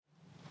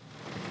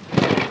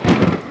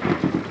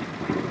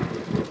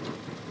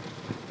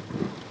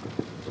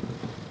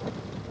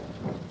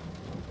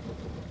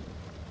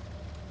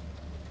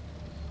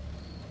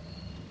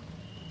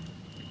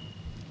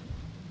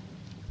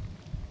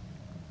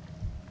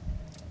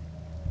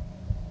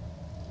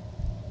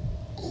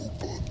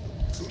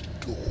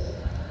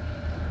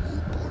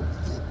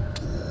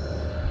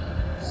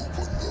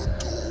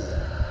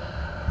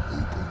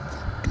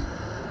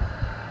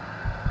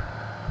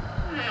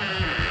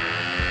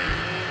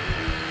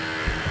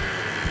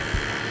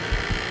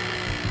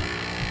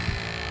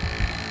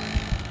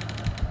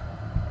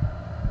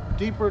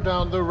Deeper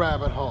Down the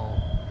Rabbit Hole.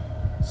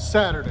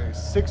 Saturday,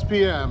 6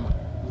 p.m.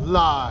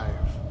 live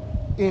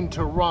in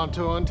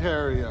Toronto,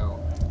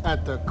 Ontario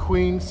at the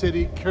Queen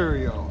City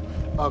Curio,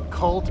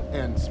 occult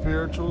and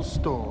spiritual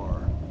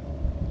store.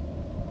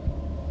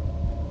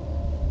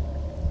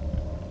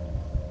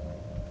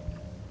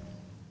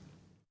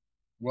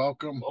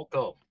 Welcome.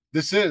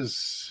 This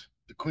is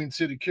the Queen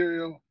City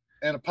Curio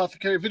and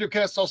Apothecary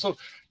videocast. Also,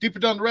 Deeper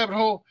Down the Rabbit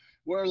Hole.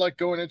 We're like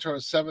going into our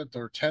 7th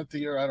or 10th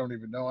year. I don't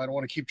even know. I don't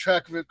want to keep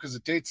track of it because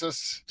it dates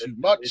us too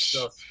much.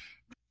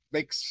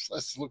 Makes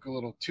us look a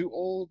little too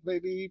old,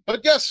 maybe.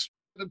 But yes,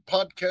 the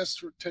podcast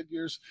for 10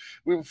 years.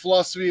 We have a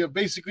philosophy of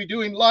basically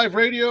doing live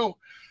radio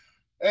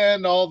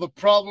and all the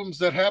problems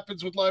that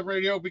happens with live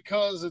radio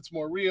because it's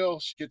more real.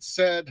 Shit gets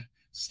said.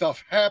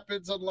 Stuff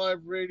happens on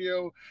live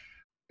radio.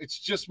 It's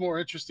just more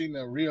interesting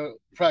than real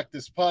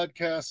practice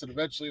podcasts. And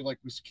eventually, like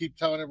we keep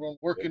telling everyone,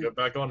 working get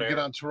back on air. Get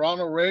on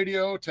Toronto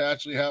radio to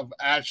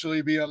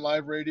actually be on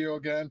live radio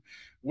again,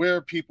 where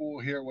people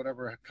will hear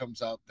whatever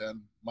comes out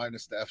then,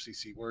 minus the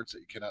FCC words that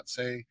you cannot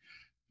say.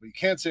 But you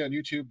can't say on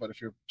YouTube. But if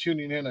you're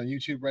tuning in on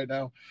YouTube right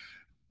now,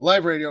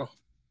 live radio,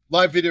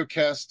 live video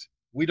cast.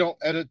 We don't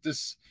edit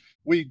this.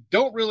 We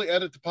don't really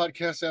edit the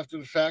podcast after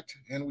the fact,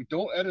 and we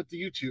don't edit the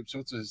YouTube, so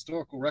it's a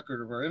historical record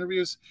of our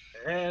interviews.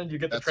 And you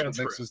get the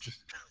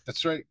transcripts.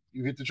 That's right.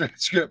 You get the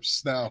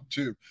transcripts now,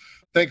 too.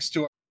 Thanks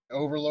to our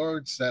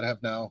overlords that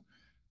have now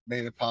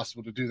made it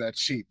possible to do that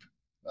cheap.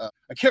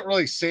 I can't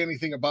really say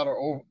anything about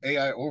our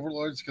AI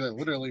overlords because I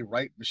literally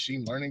write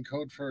machine learning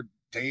code for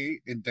day,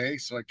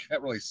 so I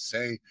can't really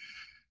say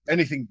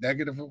anything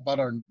negative about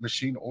our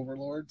machine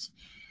overlords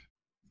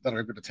that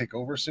are going to take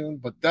over soon,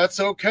 but that's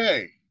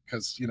okay.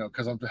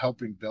 Because I'm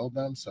helping build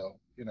them. So,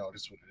 it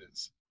is what it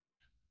is.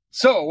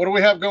 So what do we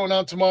have going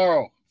on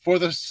tomorrow? For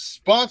the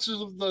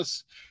sponsors of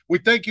this, we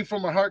thank you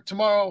from our heart.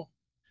 Tomorrow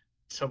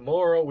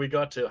we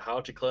got to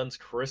how to cleanse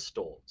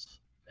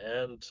crystals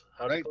and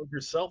how to cleanse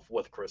yourself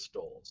with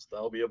crystals.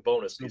 That'll be a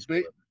bonus.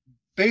 So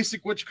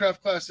basic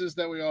witchcraft classes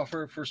that we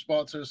offer for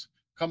sponsors.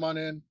 Come on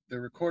in.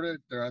 They're recorded.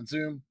 They're on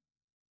Zoom.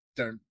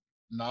 They're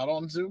not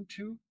on Zoom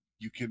too.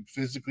 You can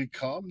physically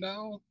come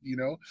now,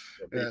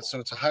 so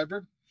it's a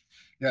hybrid.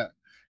 Yeah.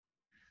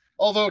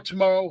 Although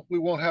tomorrow we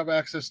won't have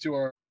access to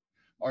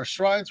our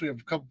shrines. We have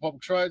a couple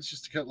public shrines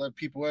just to let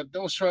people in.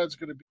 Those shrines are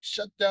going to be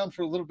shut down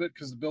for a little bit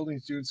because the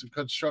building's doing some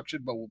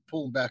construction, but we'll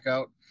pull them back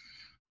out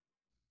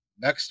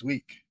next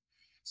week.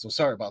 So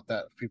sorry about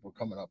that if people are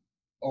coming up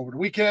over the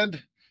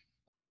weekend.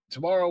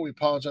 Tomorrow, we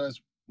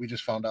apologize. We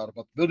just found out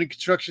about the building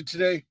construction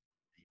today.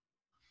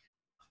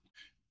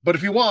 But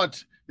if you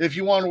want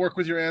to work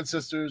with your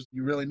ancestors,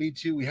 you really need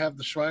to. We have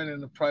the shrine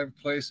in a private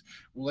place.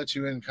 We'll let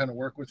you in and kind of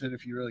work with it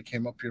if you really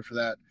came up here for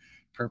that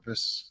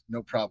purpose.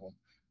 No problem.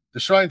 The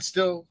shrine's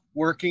still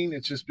working.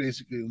 It's just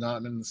basically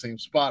not in the same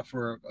spot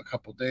for a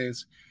couple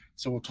days.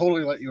 So we'll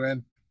totally let you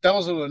in.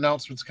 Thousands of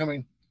announcements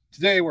coming.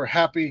 Today, we're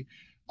happy.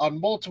 On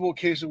multiple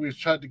occasions, we've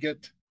tried to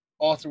get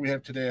author we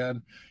have today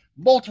on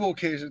multiple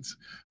occasions.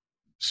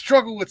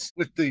 Struggle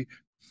with the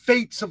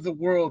fates of the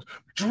world,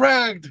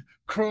 dragged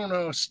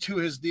Kronos to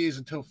his knees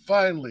until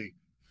finally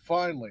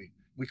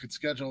we could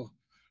schedule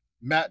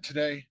Matt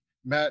today.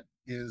 Matt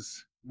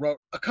wrote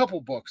a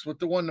couple books, but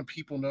the one that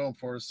people know him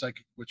for is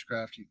Psychic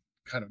Witchcraft. He's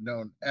kind of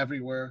known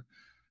everywhere.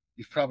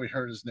 You've probably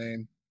heard his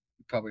name.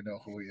 You probably know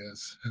who he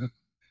is.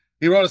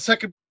 He wrote a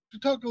second to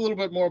talk a little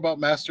bit more about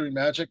Mastering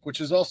Magick, which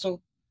is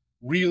also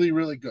really,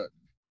 really good.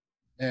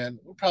 And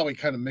we'll probably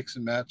kind of mix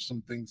and match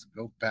some things,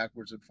 go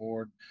backwards and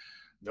forward.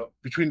 Yep.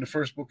 Between the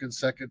first book and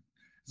second.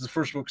 The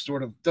first book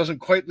sort of doesn't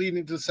quite lead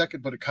into the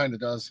second, but it kind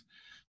of does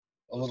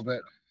a little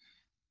bit.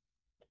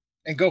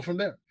 And go from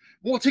there.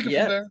 We'll take it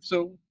from there.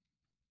 So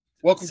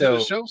welcome to the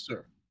show,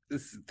 sir.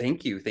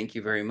 Thank you. Thank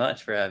you very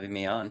much for having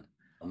me on.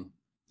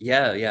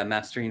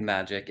 Mastering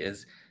Magick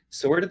is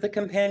sort of the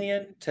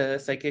companion to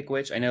Psychic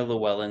Witch. I know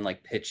Llewellyn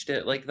pitched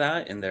it like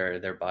that in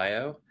their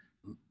bio,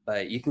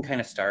 but you can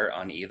kind of start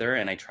on either.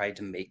 And I tried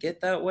to make it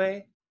that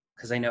way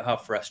because I know how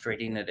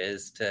frustrating it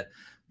is to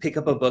pick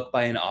up a book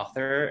by an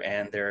author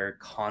and they're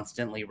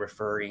constantly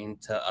referring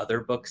to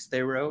other books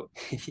they wrote.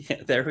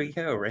 Yeah, there we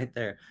go, right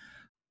there.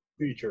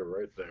 Feature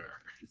right there.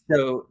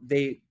 So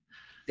they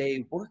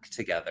work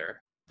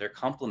together. They're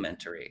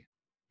complementary.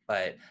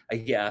 But I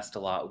get asked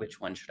a lot,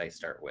 which one should I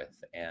start with?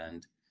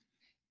 And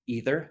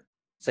either.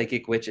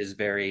 Psychic Witch is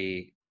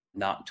very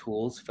not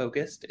tools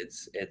focused.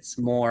 It's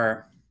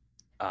more,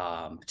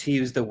 to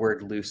use the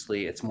word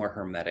loosely, it's more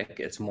hermetic.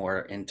 It's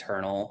more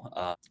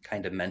internal,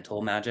 kind of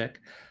mental magic.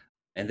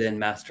 And then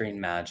Mastering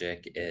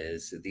Magick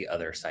is the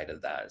other side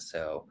of that.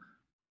 So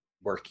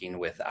working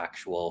with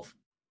actual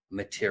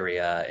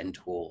materia and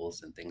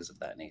tools and things of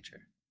that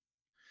nature.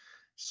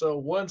 So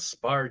what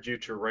inspired you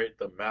to write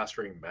the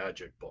Mastering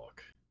Magick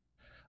book?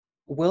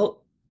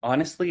 Well,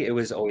 honestly, it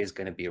was always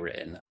going to be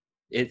written.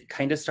 It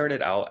kind of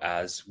started out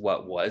as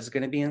what was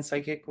going to be in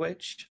Psychic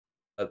Witch.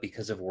 But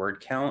because of word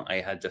count, I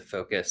had to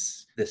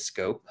focus the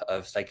scope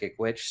of Psychic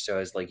Witch. So I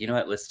was like, you know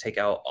what, let's take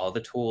out all the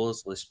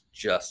tools. Let's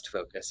just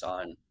focus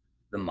on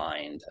the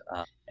mind.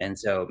 And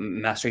so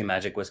mastering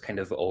magic was kind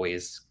of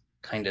always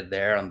kind of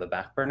there on the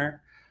back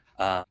burner.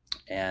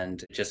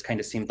 And it just kind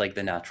of seemed like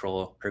the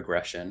natural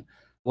progression.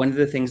 One of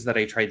the things that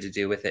I tried to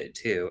do with it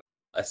too,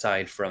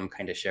 aside from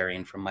kind of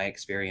sharing from my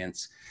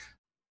experience,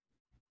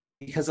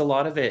 because a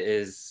lot of it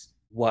is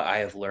what I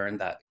have learned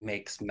that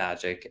makes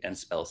magic and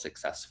spell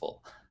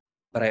successful.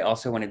 But I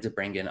also wanted to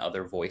bring in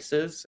other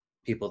voices,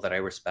 people that I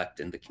respect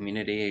in the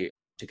community,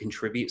 to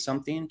contribute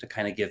something, to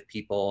kind of give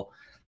people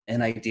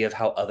an idea of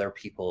how other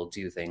people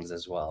do things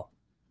as well.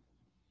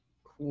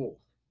 Cool,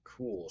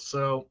 cool.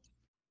 So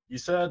you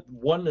said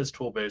one is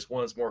tool based,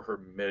 one is more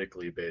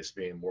hermetically based,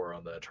 being more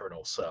on the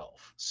eternal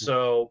self.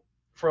 So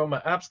from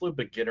an absolute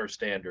beginner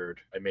standard,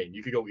 I mean,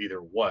 you could go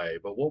either way,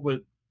 but what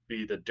would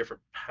be the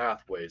different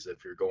pathways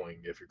if you're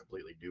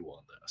completely new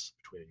on this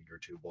between your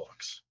two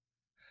books?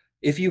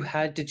 If you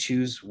had to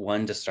choose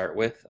one to start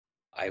with,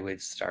 I would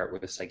start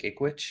with Psychic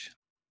Witch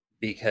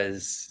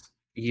because,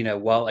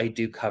 while I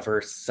do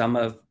cover some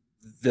of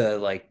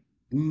the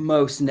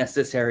most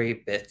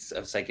necessary bits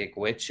of Psychic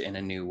Witch in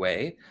a new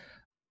way,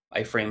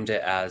 I framed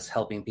it as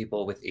helping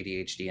people with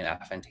ADHD and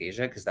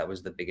aphantasia because that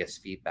was the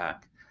biggest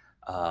feedback.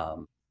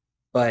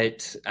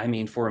 But I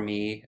mean, for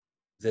me,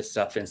 this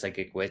stuff in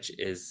Psychic Witch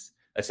is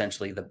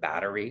essentially the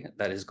battery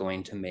that is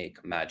going to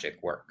make magic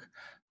work.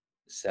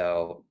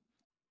 So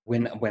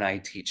when I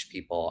teach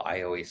people,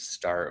 I always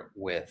start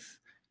with,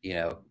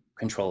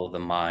 control of the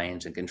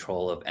mind and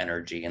control of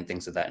energy and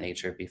things of that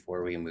nature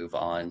before we move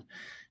on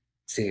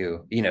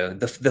to,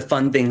 the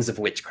fun things of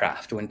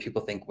witchcraft. When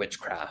people think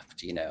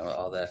witchcraft,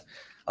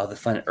 all the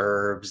fun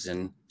herbs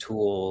and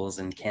tools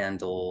and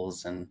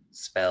candles and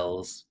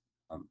spells.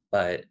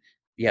 But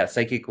yeah,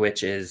 Psychic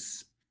Witch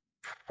is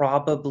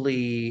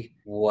probably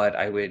what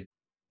I would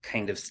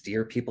kind of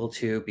steer people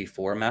to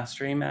before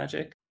mastering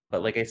magic.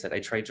 But like I said, I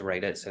tried to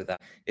write it so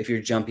that if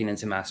you're jumping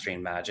into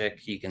mastering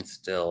magic, you can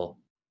still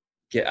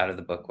get out of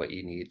the book what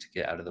you need to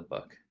get out of the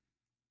book.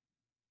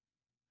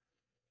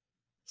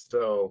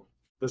 So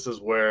this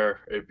is where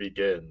it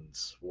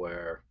begins,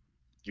 where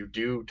you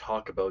do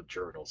talk about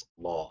journals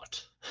a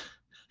lot,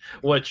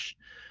 which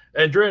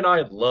Andrea and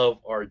I love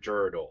our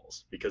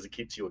journals because it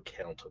keeps you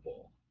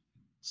accountable.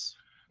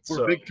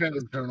 We're big fans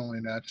of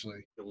journaling,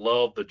 actually.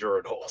 Love the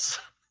journals.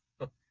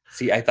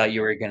 See, I thought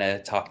you were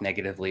gonna talk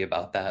negatively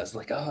about that. I was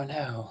like, oh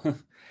no,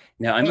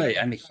 no, I'm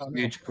a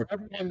huge.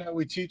 Everyone that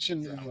we teach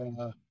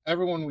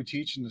everyone we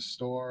teach in the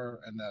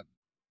store and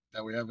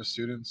that we have as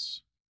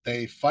students,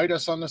 they fight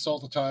us on this all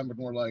the time, but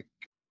we're like,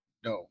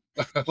 no,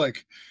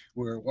 like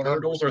we're 100%.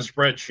 Journals or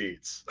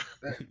spreadsheets.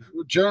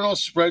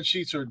 Journals,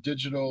 spreadsheets, or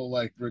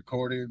digital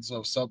recordings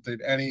of something,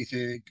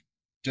 anything,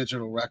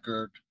 digital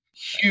record.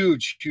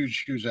 Huge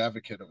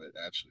advocate of it,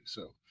 actually.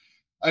 So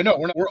I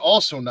know we're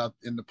also not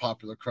in the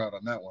popular crowd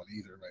on that one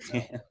either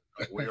right now.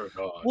 We are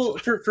not. Well,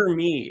 for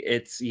me,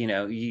 it's,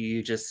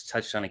 you just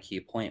touched on a key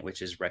point,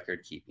 which is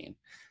record keeping.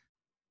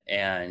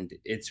 And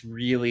it's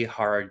really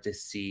hard to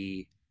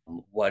see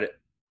what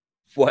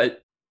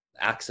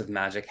acts of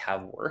magic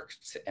have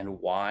worked and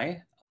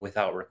why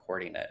without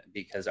recording it,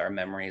 because our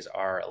memories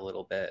are a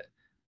little bit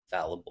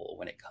fallible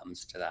when it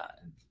comes to that.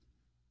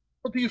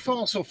 But do you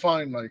also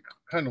find,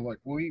 kind of like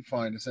what we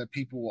find, is that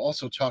people will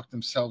also talk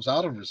themselves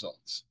out of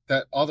results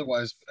that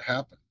otherwise would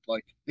happen?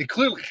 Like, it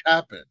clearly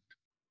happened.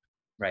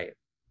 Right.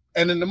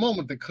 And in the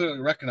moment, they clearly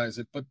recognize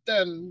it. But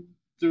then,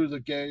 through the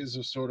gaze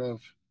of sort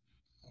of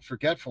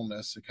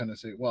forgetfulness, they kind of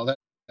say, well, that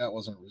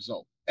wasn't a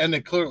result. And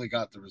they clearly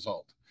got the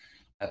result.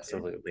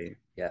 Absolutely.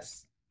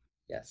 Yes.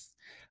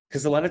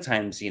 Because a lot of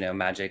times,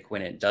 magic,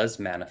 when it does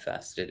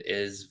manifest, it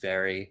is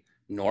very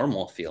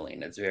normal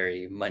feeling. It's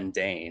very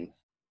mundane.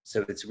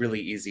 So it's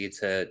really easy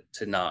to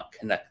not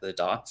connect the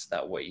dots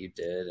that what you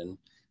did and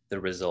the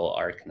result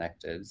are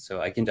connected.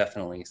 So I can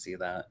definitely see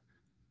that.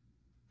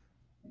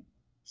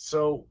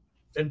 So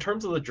in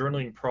terms of the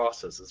journaling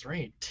process, is there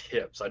any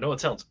tips? I know it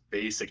sounds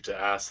basic to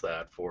ask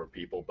that for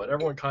people, but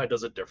everyone kind of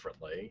does it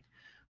differently.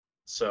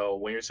 So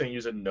when you're saying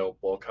use a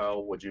notebook, how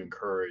would you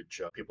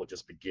encourage people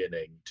just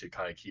beginning to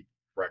kind of keep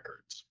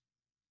records?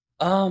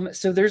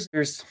 So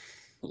there's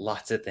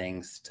lots of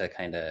things to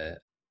kind of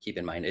keep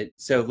in mind.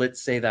 So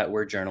let's say that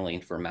we're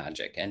journaling for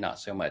magic and not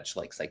so much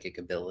like psychic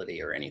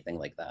ability or anything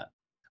like that.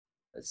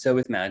 So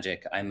with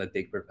magic, I'm a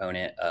big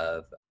proponent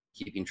of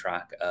keeping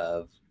track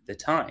of the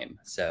time.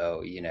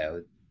 So,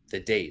 the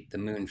date, the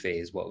moon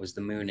phase, what was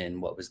the moon in,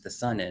 what was the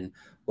sun in,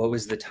 what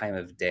was the time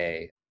of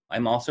day.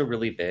 I'm also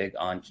really big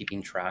on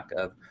keeping track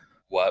of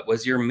what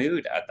was your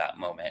mood at that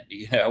moment,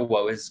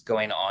 what was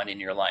going on in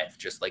your life,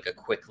 just like a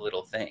quick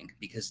little thing,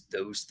 because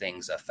those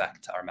things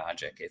affect our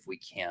magic if we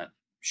can't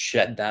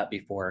shed that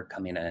before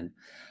coming in.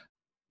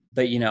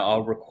 But,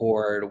 I'll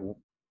record,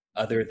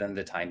 other than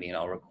the timing,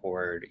 I'll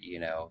record,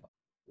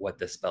 what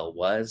the spell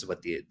was,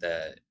 what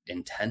the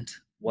intent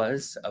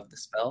was of the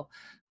spell,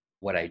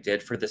 what I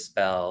did for the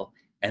spell,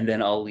 and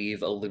then I'll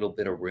leave a little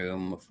bit of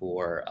room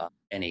for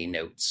any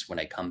notes when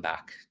I come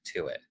back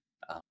to it.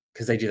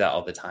 Because I do that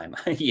all the time.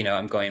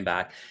 I'm going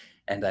back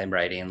and I'm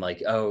writing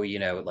like, oh,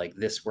 like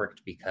this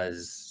worked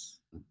because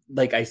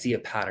like I see a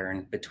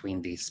pattern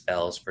between these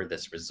spells for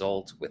this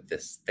result with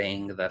this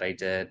thing that I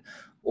did,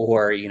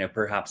 or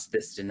perhaps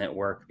this didn't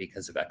work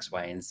because of X,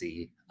 Y, and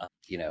Z.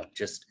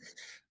 Just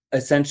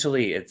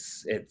essentially,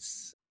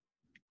 it's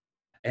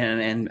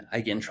and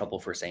I get in trouble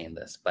for saying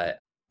this, but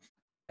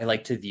I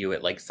like to view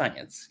it like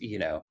science,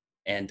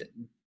 and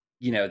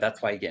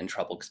that's why I get in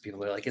trouble, because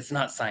people are like, it's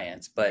not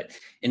science. But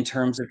in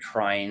terms of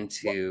trying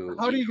to,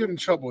 How do you get in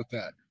trouble with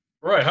that?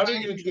 Right. How How do do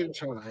you you get in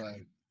trouble with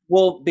that?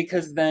 well,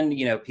 because then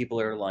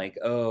people are like,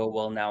 oh,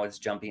 well, now it's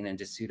jumping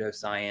into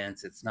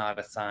pseudoscience. It's not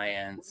a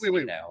science,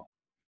 Wait.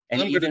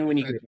 And even when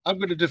you I'm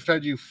going to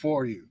defend you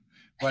for you.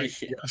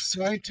 Like, yeah, a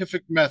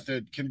scientific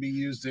method can be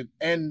used in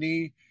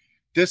any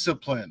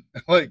discipline,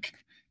 like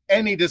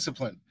any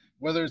discipline,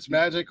 whether it's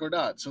magic or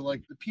not. So,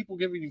 like, the people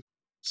giving you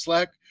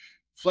flack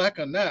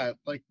on that,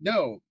 like,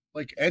 no,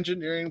 like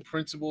engineering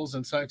principles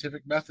and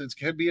scientific methods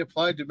can be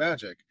applied to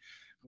magic.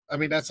 I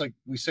mean, that's like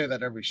we say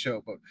that every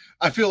show, but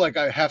I feel like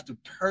I have to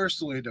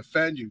personally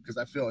defend you because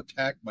I feel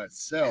attacked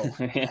myself.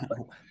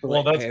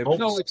 Well, that's I both.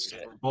 No,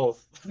 appreciate it.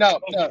 Both. Now,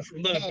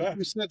 From that if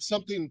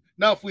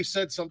we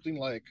said something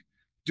like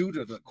due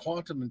to the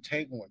quantum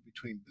entanglement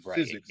between the Right,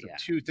 physics yeah. of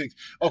two things.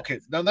 Okay,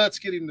 now that's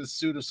getting to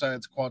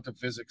pseudoscience quantum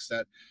physics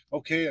that,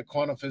 okay, a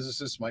quantum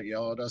physicist might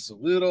yell at us a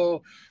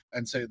little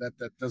and say that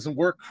that doesn't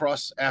work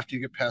cross after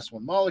you get past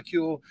one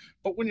molecule.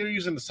 But when you're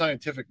using the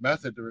scientific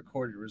method to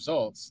record your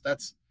results,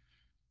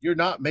 you're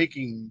not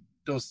making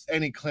those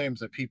any claims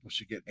that people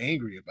should get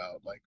angry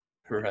about. Like,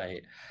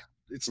 Right.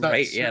 it's not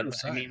Right, yeah. But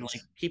I mean, pseudoscience.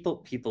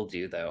 like people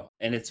do though,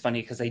 and it's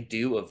funny because I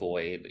do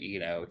avoid,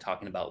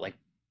 talking about like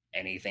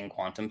anything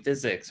quantum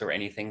physics or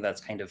anything that's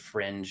kind of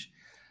fringe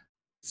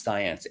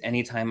science.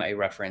 Anytime I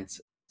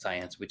reference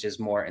science, which is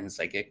more in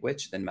Psychic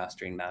Witch than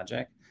Mastering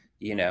Magic,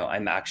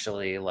 I'm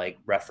actually like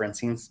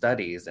referencing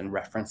studies and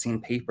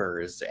referencing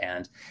papers.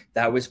 And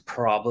that was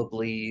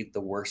probably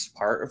the worst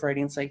part of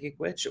writing Psychic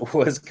Witch,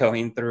 was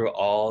going through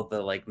all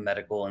the like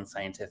medical and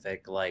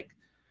scientific like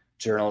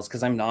journals,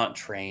 because I'm not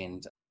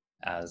trained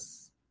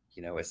as,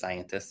 a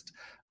scientist.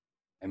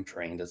 I'm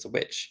trained as a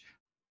witch.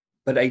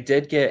 But I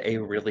did get a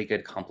really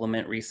good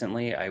compliment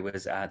recently. I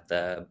was at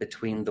the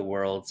Between the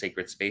World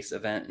Sacred Space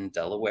event in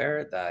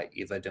Delaware that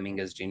Eva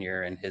Dominguez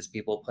Jr. and his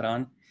people put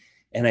on.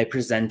 And I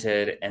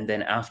presented. And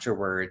then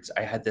afterwards,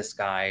 I had this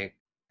guy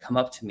come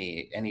up to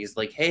me and he's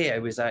like, hey, I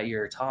was at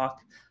your talk.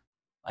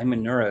 I'm a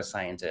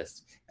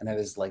neuroscientist. And I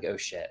was like, oh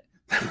shit.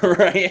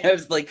 Right. I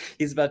was like,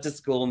 he's about to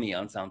school me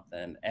on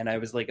something. And I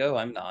was like, oh,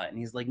 I'm not. And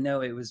he's like, no,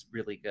 it was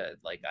really good.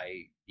 Like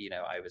I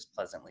was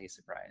pleasantly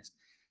surprised.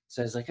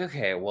 So I was like,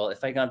 okay, well,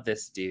 if I got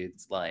this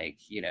dude's like,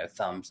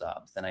 thumbs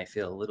up, then I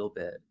feel a little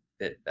bit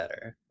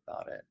better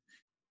about it.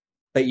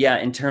 But yeah,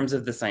 in terms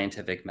of the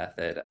scientific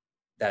method,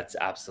 that's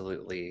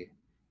absolutely,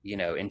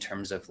 in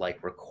terms of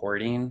like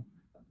recording.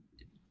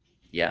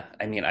 Yeah.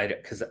 I mean,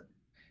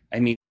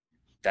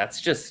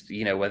 that's just,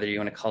 whether you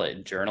want to call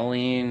it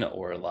journaling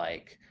or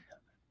like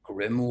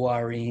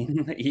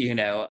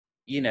grimoiring,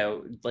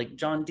 like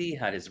John Dee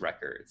had his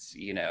records,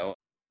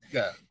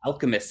 Yeah.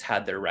 alchemists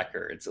had their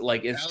records.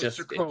 Like it's Aleister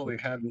just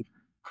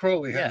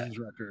Crowley had his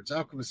records.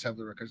 Alchemists have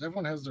their records.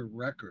 Everyone has their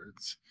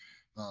records.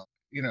 I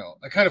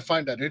kind of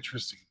find that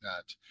interesting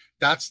that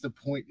that's the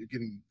point you're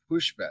getting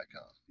pushback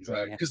on,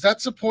 right? Yeah. Because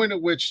that's the point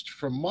at which,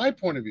 from my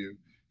point of view,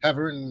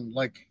 having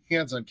like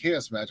hands-on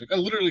chaos magic, I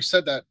literally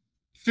said that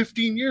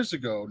 15 years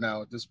ago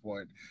now at this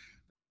point.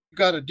 You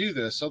got to do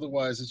this,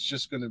 otherwise it's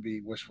just going to be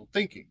wishful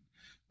thinking.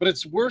 But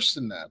it's worse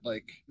than that.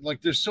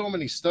 Like there's so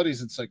many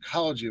studies in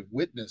psychology of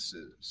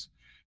witnesses,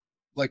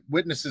 like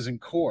witnesses in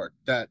court,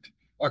 that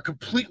are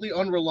completely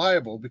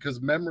unreliable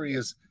because memory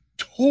is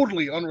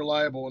totally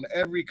unreliable in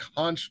every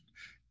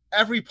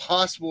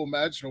possible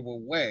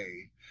imaginable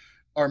way.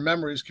 Our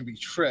memories can be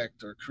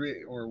tricked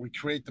or we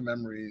create the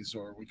memories,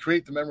 or we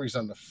create the memories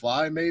on the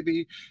fly,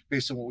 maybe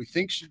based on what we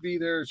think should be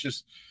there. It's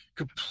just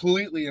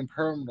completely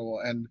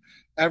impermeable. And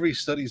every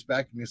study is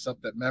backing this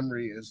up, that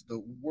memory is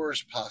the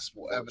worst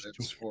possible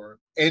evidence for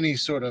any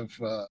sort of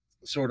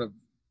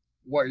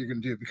what you're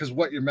going to do, because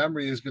what your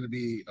memory is going to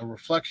be a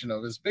reflection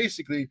of is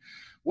basically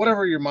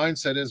whatever your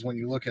mindset is when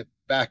you look at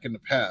back in the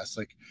past.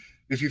 Like,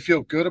 if you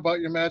feel good about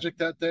your magic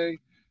that day,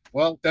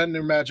 well, then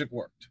your magic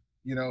worked.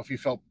 If you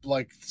felt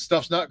like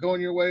stuff's not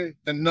going your way,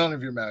 then none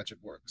of your magic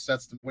works.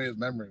 That's the way of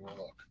memory will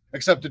look.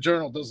 Except the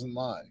journal doesn't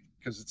lie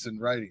because it's in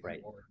writing.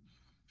 Right.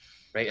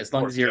 Right. As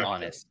long as you're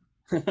honest.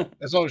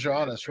 As long as you're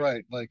honest,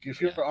 right? Like, if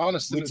you're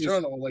honest in the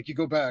journal, like, you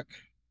go back.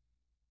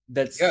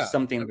 That's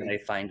something that I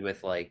find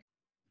with like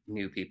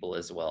new people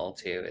as well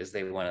too, is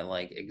they want to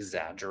like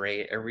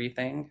exaggerate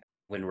everything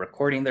when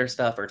recording their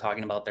stuff or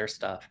talking about their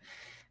stuff.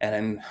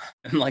 And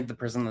I'm like the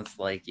person that's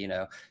like,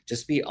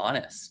 just be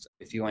honest.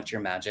 If you want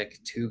your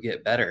magic to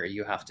get better,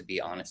 you have to be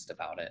honest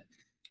about it.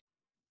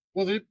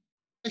 Well,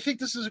 I think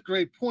this is a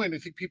great point. I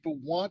think people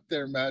want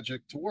their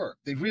magic to work.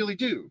 They really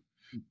do.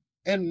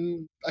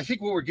 And I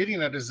think what we're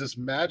getting at is this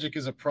magic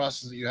is a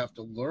process that you have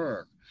to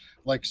learn.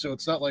 Like, so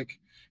it's not like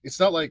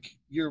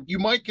you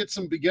might get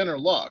some beginner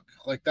luck.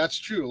 Like, that's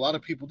true. A lot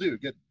of people do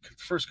get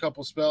first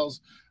couple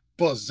spells,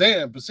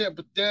 Bazam, bazam,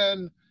 but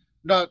then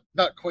not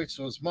quite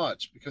so as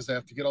much because they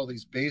have to get all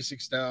these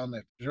basics down, they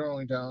have to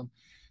journaling down.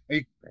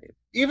 And Right.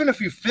 even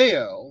if you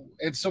fail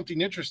and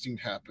something interesting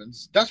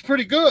happens, that's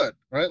pretty good,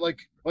 right? Like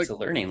It's a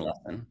learning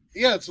lesson.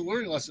 yeah, it's a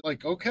learning lesson.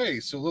 Like, okay,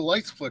 so the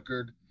lights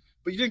flickered,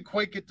 but you didn't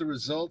quite get the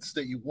results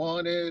that you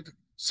wanted.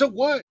 So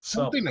what?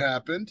 Something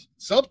happened.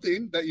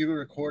 Something that you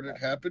recorded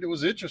happened. It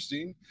was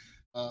interesting,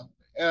 uh,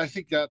 and I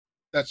think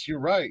that's you're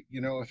right. You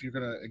know, if you're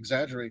going to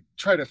exaggerate,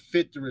 try to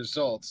fit the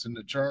results in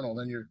the journal,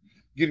 then you're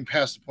getting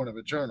past the point of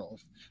a journal.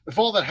 If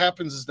all that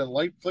happens is the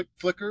light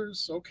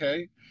flickers,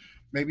 okay,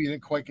 maybe you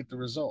didn't quite get the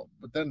result.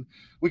 But then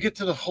we get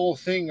to the whole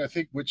thing, I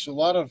think, which a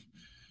lot of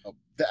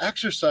the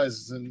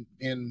exercises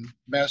in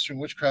mastering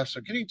witchcrafts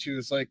are getting to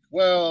is like,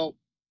 well,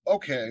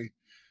 okay,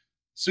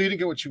 so you didn't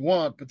get what you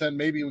want, but then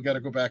maybe we got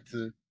to go back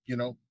to,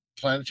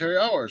 planetary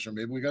hours, or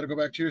maybe we got to go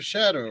back to your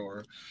shadow,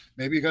 or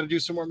maybe you got to do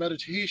some more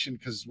meditation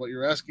because what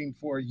you're asking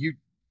for you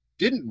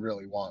didn't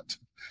really want.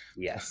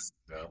 Yes.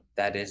 No.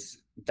 That is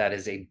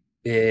a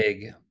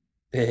big,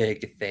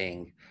 big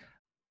thing.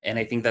 And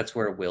I think that's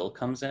where will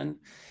comes in.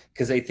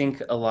 Because I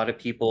think a lot of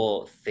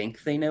people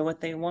think they know what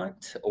they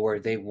want, or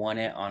they want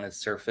it on a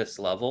surface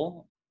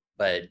level,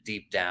 but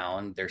deep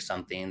down there's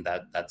something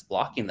that's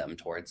blocking them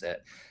towards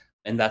it.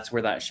 And that's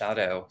where that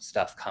shadow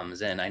stuff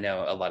comes in. I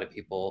know a lot of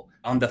people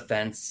on the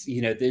fence,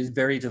 they're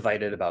very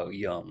divided about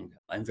Jung.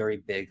 I'm very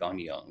big on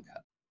Jung.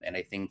 And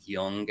I think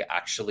Jung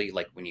actually,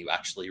 like when you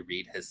actually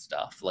read his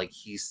stuff, like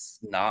he's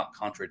not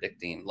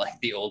contradicting like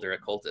the older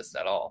occultist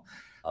at all.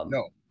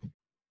 No.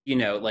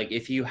 Like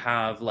if you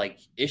have like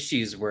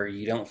issues where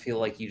you don't feel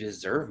like you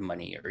deserve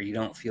money, or you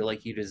don't feel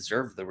like you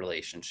deserve the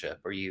relationship,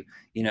 or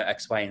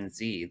X, Y, and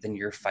Z, then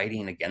you're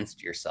fighting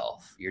against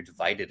yourself. You're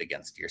divided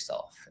against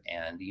yourself,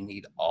 and you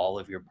need all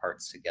of your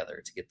parts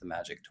together to get the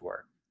magic to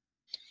work.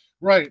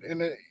 Right.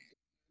 And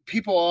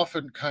people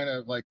often kind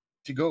of like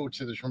to go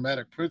to the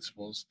Hermetic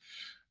principles,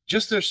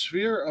 just their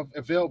sphere of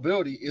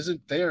availability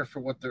isn't there for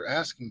what they're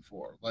asking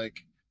for.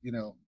 Like,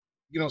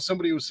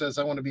 somebody who says,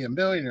 I want to be a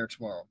millionaire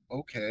tomorrow.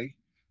 Okay.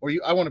 Or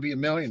I want to be a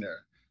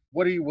millionaire.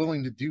 What are you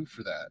willing to do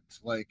for that?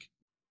 Like,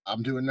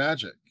 I'm doing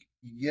magic.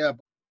 Yeah.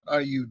 But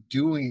are you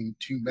doing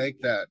to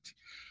make that,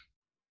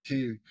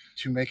 to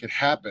make it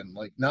happen?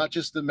 Like, not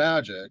just the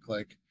magic.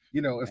 Like,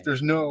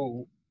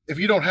 if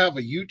you don't have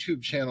a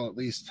YouTube channel, at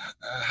least,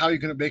 how are you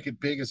going to make it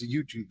big as a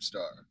YouTube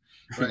star?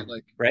 Right.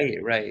 Like, right.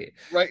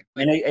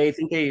 And I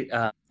think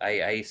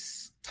I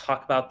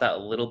talk about that a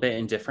little bit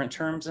in different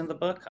terms in the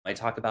book. I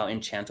talk about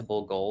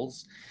enchantable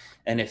goals,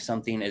 and if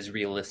something is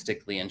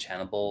realistically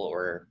enchantable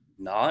or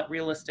not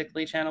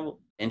realistically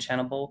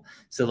enchantable.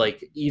 So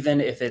like, even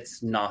if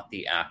it's not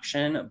the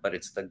action, but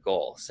it's the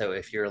goal. So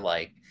if you're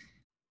like,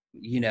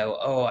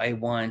 oh, I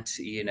want,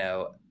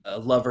 a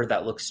lover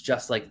that looks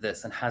just like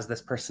this and has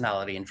this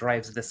personality and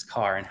drives this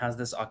car and has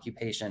this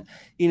occupation,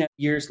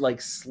 you're like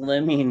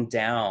slimming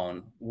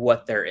down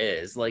what there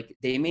is. Like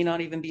they may not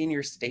even be in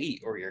your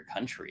state or your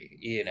country,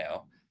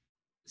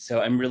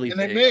 So I'm really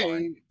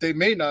big they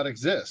may not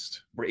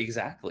exist.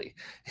 Exactly.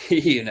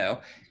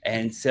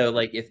 And so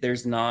like if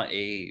there's not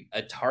a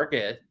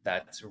target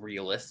that's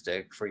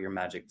realistic for your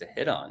magic to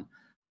hit on,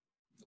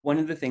 one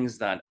of the things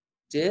that I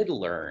did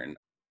learn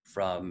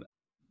from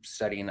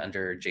studying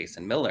under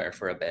Jason Miller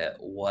for a bit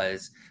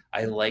was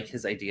I like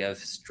his idea of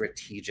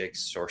strategic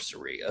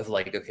sorcery, of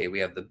like, okay, we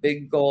have the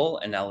big goal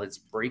and now let's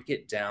break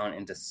it down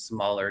into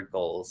smaller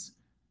goals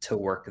to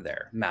work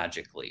there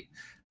magically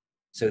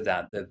so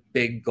that the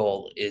big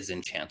goal is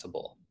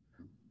enchantable.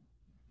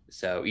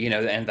 So,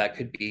 and that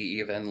could be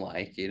even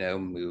like,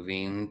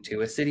 moving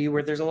to a city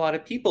where there's a lot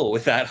of people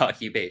with that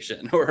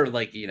occupation, or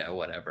like,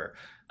 whatever.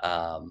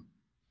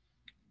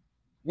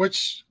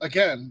 Which,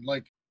 again,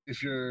 like,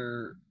 if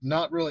you're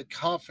not really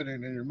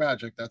confident in your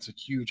magic, that's a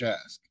huge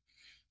ask.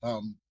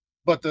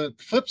 But the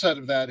flip side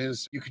of that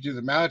is you could do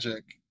the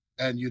magic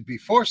and you'd be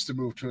forced to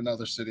move to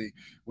another city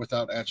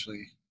without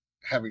actually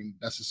having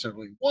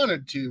necessarily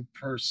wanted to,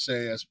 per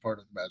se, as part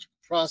of the magic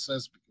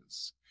process,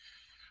 because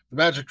the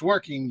magic's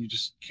working, you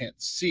just can't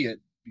see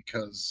it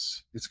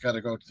because it's got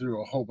to go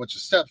through a whole bunch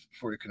of steps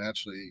before you can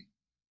actually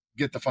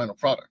get the final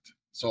product.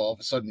 So all of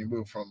a sudden you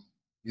move from,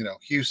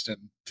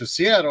 Houston to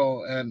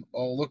Seattle, and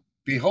look,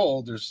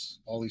 behold, there's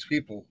all these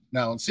people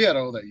now in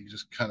Seattle that you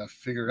just kind of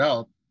figured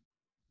out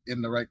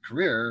in the right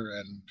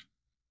career,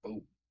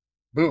 and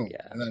boom.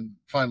 Yeah. And then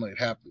finally it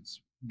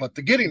happens. But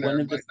the getting there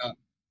might not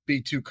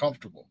be too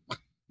comfortable.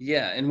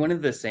 Yeah, and one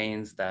of the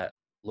sayings that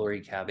Laurie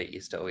Cabot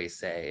used to always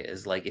say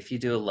is like, if you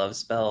do a love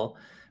spell,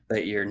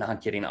 but you're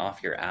not getting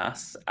off your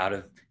ass out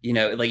of,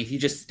 like if you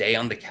just stay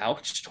on the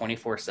couch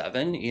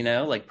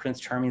 24/7, like Prince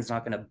Charming's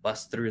not going to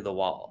bust through the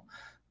wall.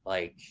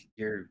 Like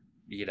their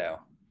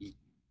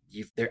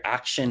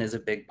action is a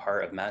big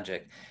part of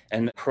magic.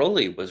 And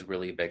Crowley was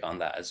really big on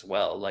that as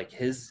well. Like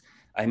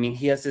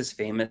he has his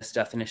famous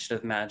definition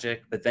of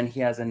magic, but then he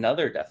has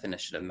another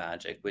definition of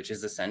magic, which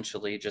is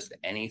essentially just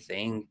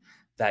anything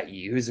that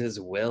uses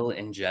will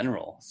in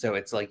general. So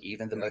it's like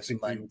even the most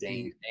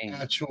mundane thing.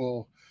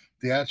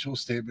 The actual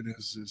statement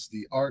is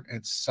the art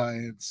and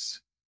science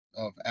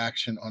of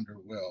action under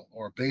will,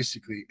 or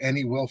basically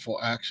any willful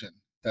action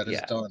that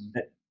is done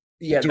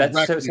that's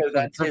directly for the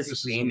that's his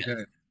purposes of famous.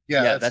 gain.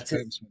 Yeah, Yeah, that's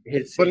that's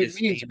famous. But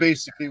it means famous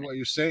basically what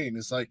you're saying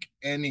is like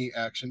any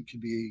action can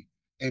be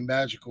a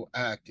magical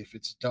act if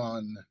it's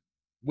done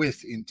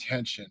with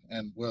intention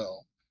and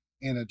will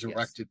in a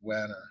directed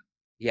manner.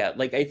 Yeah,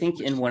 like I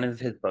think in one of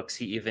his books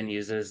he even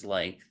uses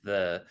like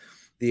the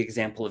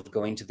example of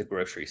going to the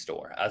grocery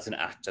store as an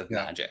act of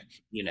magic,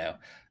 you know.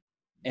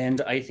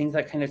 And I think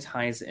that kind of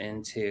ties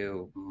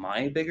into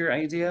my bigger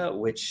idea,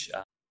 which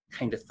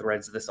kind of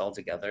threads this all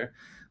together,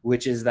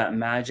 which is that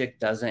magic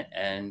doesn't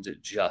end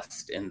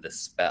just in the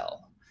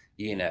spell.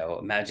 You know,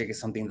 magic is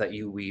something that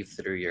you weave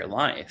through your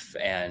life.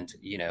 And,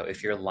 you know,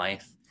 if your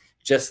life,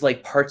 just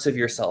like parts of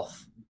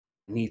yourself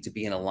need to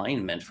be in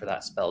alignment for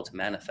that spell to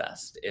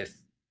manifest. If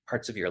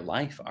parts of your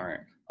life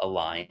aren't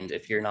aligned,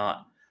 if you're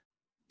not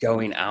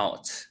going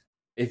out,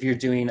 if you're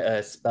doing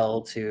a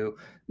spell to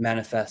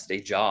manifest a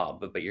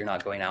job, but you're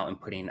not going out and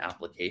putting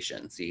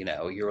applications, you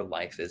know, your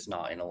life is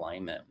not in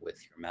alignment with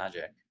your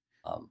magic.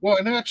 Well,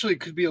 and actually, it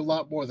could be a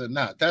lot more than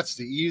that. That's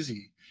the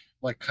easy,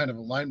 like, kind of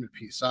alignment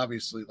piece.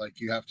 Obviously,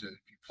 like you have to, if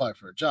you apply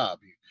for a job,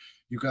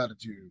 you got to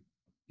do,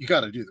 you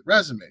got to do the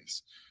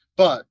resumes,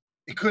 but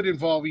it could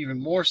involve even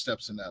more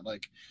steps in that.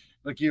 Like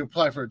you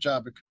apply for a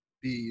job, it could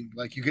be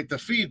like you get the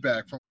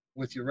feedback from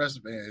with your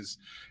resumes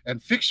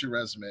and fix your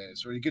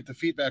resumes, or you get the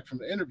feedback from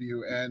the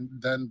interview and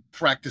then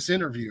practice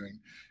interviewing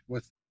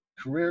with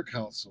career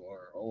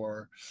counselor,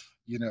 or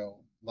you know,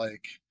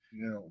 like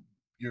you know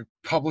you're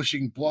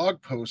publishing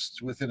blog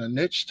posts within a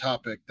niche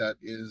topic that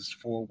is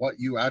for what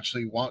you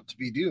actually want to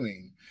be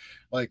doing.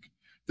 Like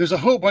there's a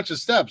whole bunch of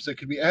steps that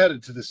could be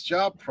added to this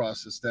job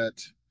process that,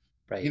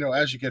 you know,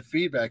 as you get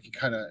feedback, you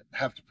kind of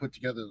have to put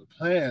together the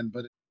plan,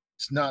 but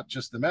it's not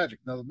just the magic.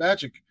 Now, the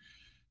magic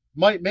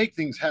might make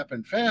things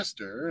happen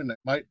faster, and it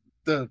might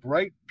the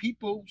right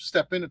people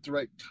step in at the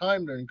right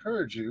time to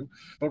encourage you.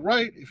 But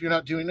right, if you're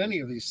not doing any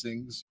of these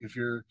things, if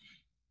your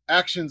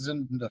actions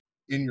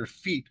in your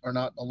feet are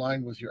not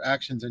aligned with your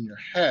actions in your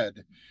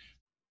head,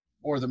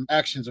 or the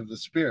actions of the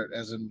spirit,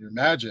 as in your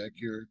magic,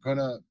 you're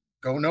gonna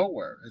go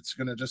nowhere. It's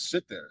gonna just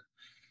sit there.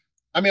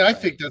 I mean, I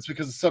think that's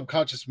because the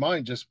subconscious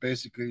mind just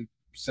basically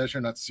says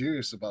you're not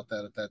serious about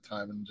that at that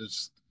time, and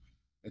just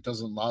it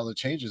doesn't allow the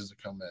changes to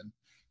come in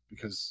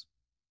because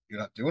you're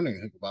not doing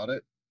anything about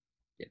it.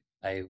 Yeah,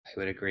 I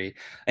would agree.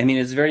 I mean,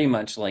 it's very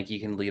much like you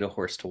can lead a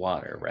horse to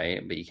water,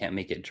 right? But you can't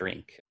make it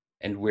drink.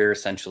 And we're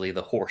essentially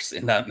the horse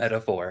in that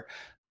metaphor.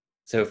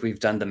 So if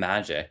we've done the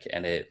magic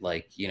and it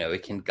like, you know,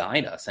 it can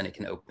guide us and it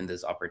can open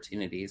those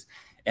opportunities.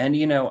 And,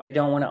 you know, I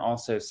don't want to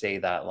also say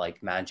that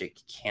like magic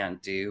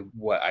can't do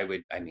what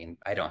I mean,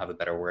 I don't have a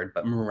better word,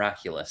 but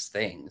miraculous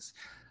things.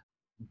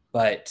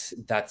 But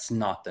that's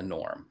not the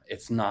norm.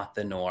 It's not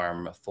the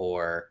norm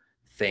for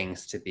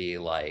things to be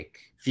like,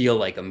 feel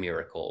like a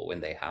miracle when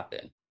they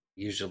happen.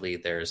 Usually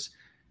there's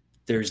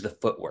the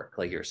footwork,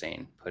 like you're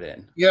saying, put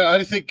in. Yeah,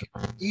 I think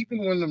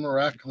even when the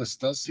miraculous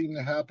does seem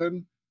to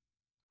happen,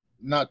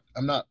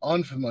 I'm not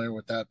unfamiliar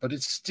with that, but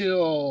it's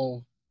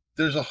still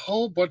there's a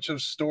whole bunch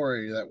of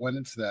story that went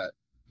into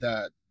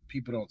that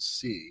people don't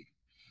see.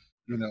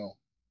 You know,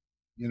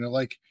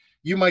 like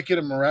you might get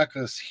a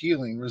miraculous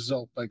healing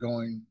result by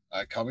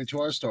coming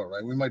to our store,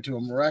 right? We might do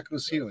a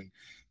miraculous healing,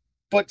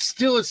 but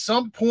still at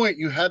some point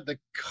you had to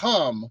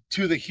come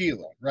to the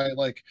healing, right?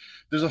 Like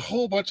there's a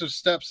whole bunch of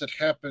steps that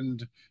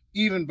happened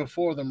even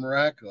before the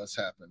miraculous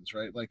happens,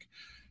 right? Like,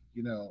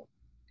 you know,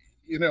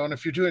 and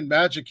if you're doing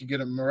magic, you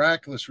get a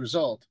miraculous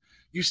result.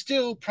 You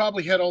still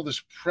probably had all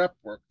this prep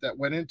work that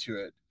went into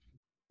it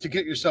to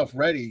get yourself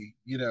ready,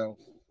 you know,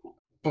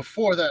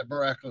 before that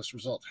miraculous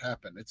result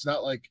happened. It's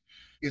not like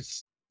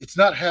it's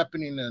not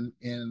happening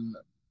in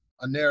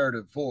a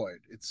narrative void.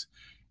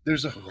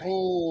 There's a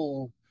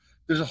whole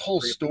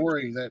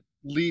story that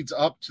leads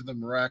up to the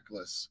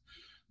miraculous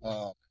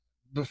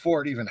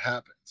before it even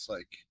happens.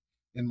 Like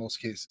in most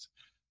cases.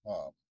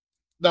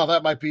 Now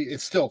that might be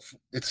it's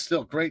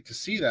still great to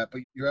see that,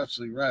 but you're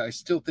absolutely right. I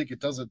still think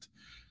it doesn't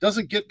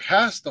get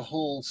past the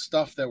whole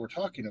stuff that we're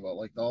talking about.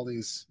 Like all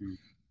these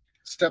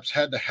steps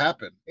had to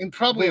happen, and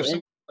probably if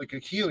something like a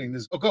healing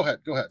is. Oh, go ahead.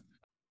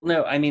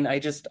 No, I mean,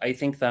 I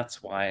think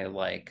that's why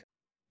like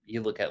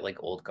you look at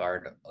like old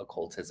guard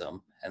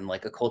occultism and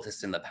like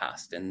occultists in the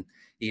past, and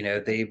you know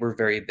they were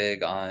very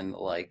big on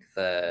like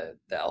the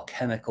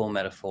alchemical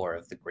metaphor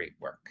of the great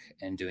work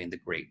and doing the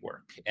great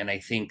work, and I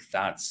think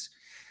that's,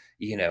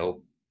 you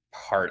know,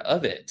 part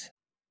of it,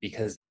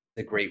 because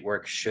the great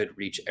work should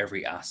reach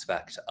every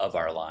aspect of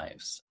our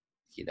lives,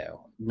 you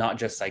know, not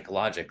just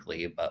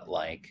psychologically, but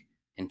like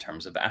in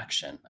terms of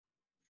action.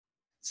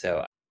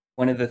 So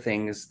one of the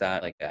things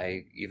that like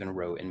I even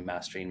wrote in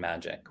Mastering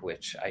Magic,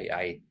 which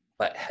I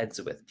butt heads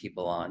with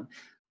people on,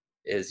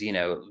 is, you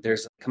know,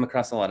 there's come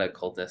across a lot of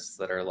occultists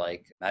that are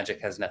like,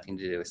 magic has nothing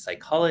to do with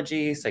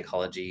psychology.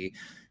 Psychology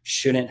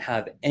shouldn't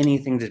have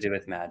anything to do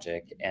with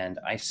magic. And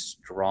I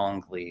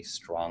strongly,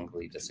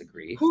 strongly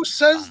disagree. Who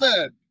says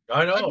that?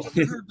 I know. I've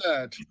never heard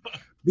that.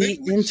 The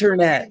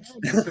internet.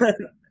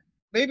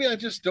 maybe I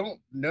just don't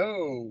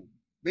know.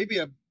 Maybe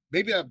I'm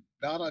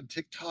not on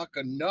TikTok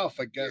enough,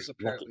 I guess,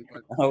 apparently.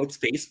 But Oh, it's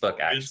Facebook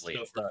actually.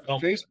 It's the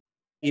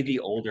Facebook, the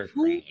older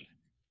who, crowd.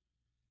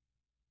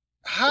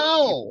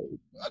 how?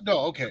 No,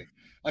 okay.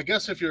 I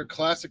guess if you're a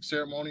classic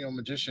ceremonial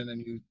magician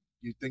and you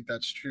think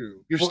that's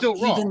true, you're Well, still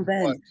even wrong.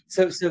 But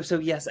then, so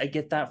yes, I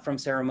get that from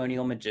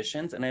ceremonial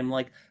magicians, and I'm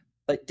like,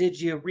 but did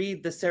you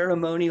read the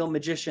ceremonial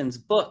magician's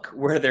book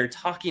where they're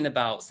talking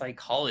about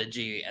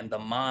psychology and the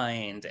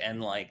mind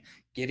and like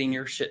getting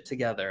your shit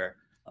together?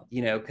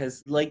 You know,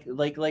 because like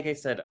I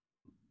said,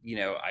 you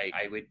know,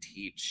 I would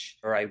teach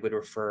or I would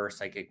refer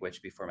Psychic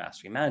Witch before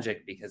Mastering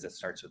Magic because it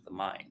starts with the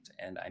mind,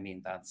 and I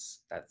mean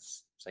that's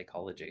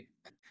psychology.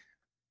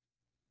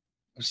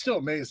 I'm still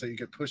amazed that you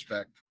get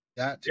pushback for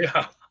that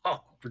Yeah.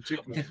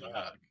 particular.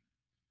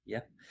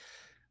 Yeah.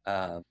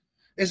 Uh,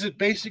 Is it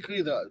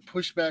basically the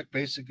pushback?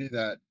 Basically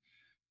that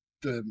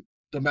the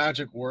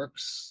magic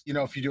works. You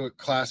know, if you do it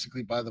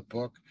classically by the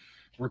book,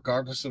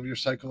 regardless of your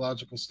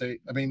psychological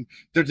state. I mean,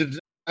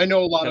 I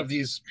know a lot of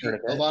these, heard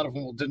of a it. lot of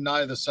them will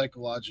deny the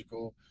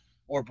psychological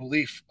or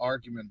belief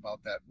argument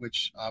about that,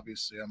 which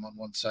obviously I'm on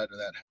one side of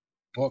that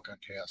book on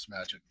chaos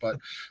magic. But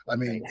I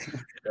mean,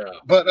 Yeah.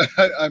 but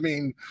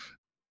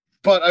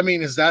I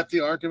mean, is that the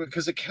argument?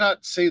 Because it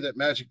cannot say that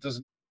magic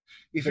doesn't.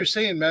 If you're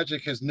saying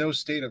magic has no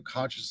state of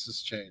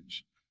consciousness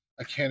change,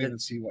 I can't even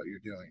see what you're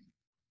doing.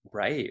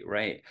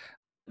 Right.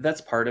 That's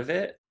part of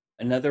it.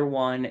 Another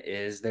one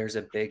is there's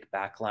a big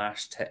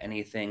backlash to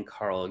anything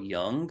Carl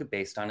Jung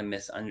based on a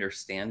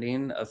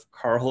misunderstanding of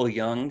Carl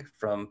Jung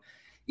from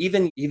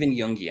even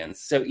Jungians.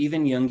 So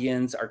even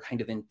Jungians are kind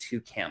of in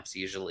two camps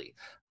usually.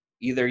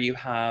 Either you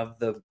have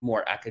the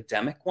more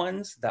academic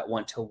ones that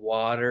want to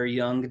water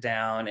Jung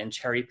down and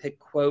cherry pick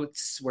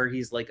quotes where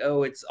he's like,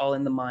 oh, it's all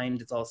in the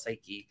mind, it's all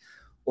psyche.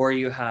 Or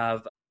you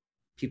have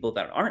people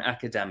that aren't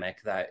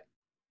academic that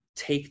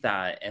take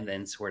that and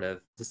then sort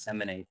of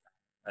disseminate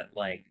that.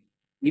 Like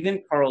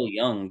even Carl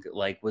Jung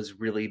like was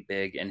really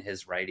big in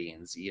his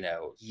writings. You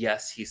know,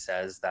 yes, he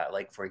says that,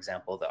 like, for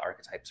example, the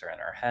archetypes are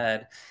in our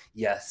head.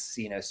 Yes,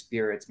 you know,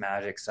 spirits,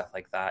 magic, stuff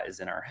like that is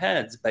in our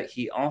heads, but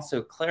he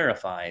also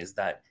clarifies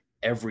that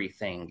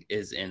everything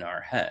is in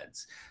our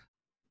heads.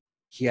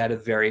 He had a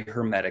very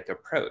hermetic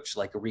approach,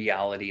 like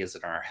reality is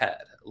in our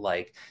head.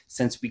 Like,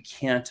 since we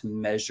can't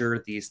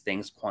measure these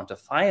things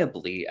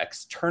quantifiably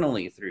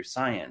externally through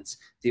science,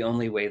 the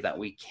only way that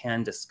we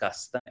can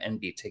discuss them and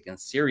be taken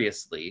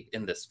seriously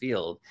in this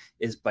field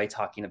is by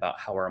talking about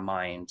how our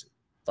mind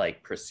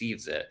like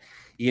perceives it.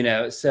 You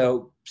know,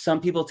 so some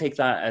people take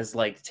that as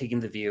like taking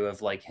the view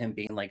of like him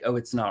being like, oh,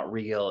 it's not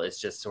real, it's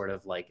just sort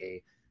of like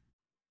a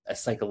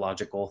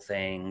psychological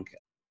thing,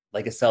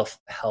 like a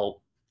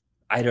self-help.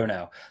 I don't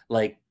know.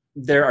 Like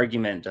their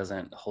argument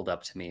doesn't hold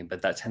up to me, but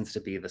that tends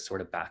to be the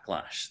sort of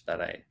backlash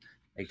that I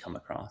come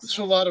across. There's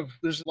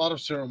a lot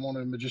of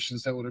ceremonial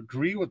magicians that would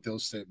agree with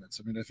those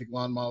statements. I mean, I think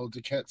Lon Malo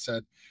Duquette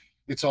said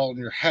it's all in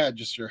your head,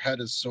 just your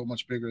head is so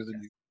much bigger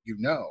than you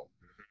know.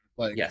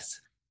 Like, yes.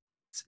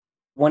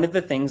 One of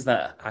the things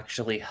that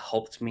actually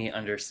helped me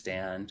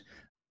understand,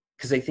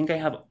 because I think I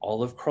have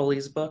all of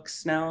Crowley's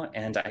books now,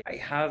 and I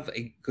have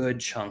a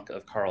good chunk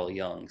of Carl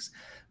Jung's,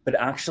 but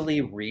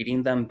actually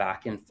reading them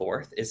back and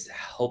forth is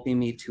helping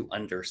me to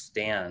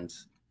understand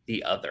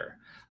the other,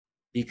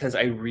 because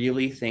I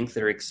really think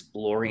they're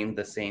exploring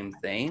the same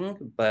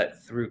thing, but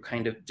through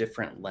kind of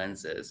different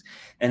lenses.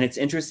 And it's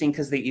interesting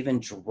because they even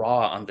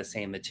draw on the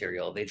same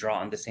material. They draw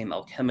on the same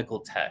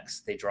alchemical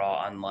texts. They draw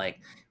on,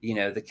 like, you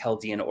know, the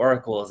Chaldean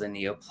oracles and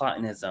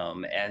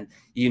Neoplatonism. And,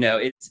 you know,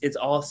 it's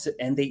all,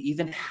 and they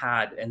even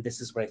had, and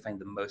this is what I find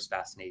the most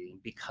fascinating,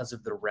 because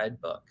of the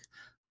Red Book,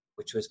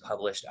 which was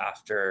published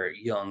after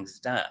Jung's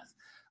death,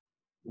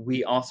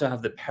 we also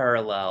have the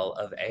parallel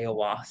of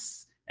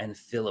Eowas and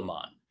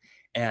Philemon.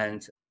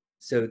 And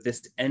so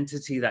this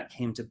entity that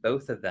came to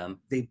both of them,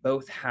 they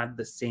both had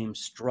the same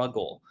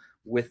struggle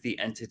with the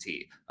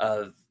entity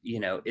of,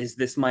 you know, is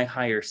this my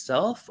higher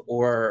self,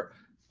 or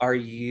are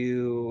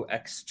you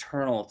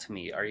external to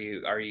me? Are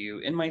you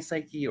in my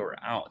psyche or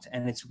out?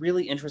 And it's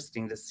really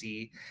interesting to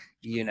see,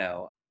 you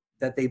know,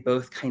 that they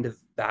both kind of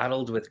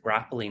battled with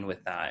grappling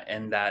with that,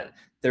 and that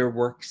their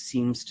work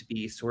seems to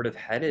be sort of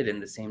headed in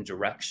the same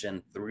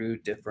direction through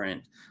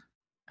different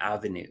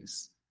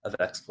avenues of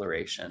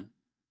exploration.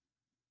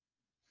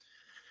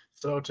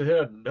 So to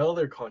hit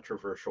another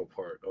controversial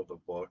part of the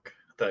book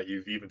that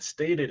you've even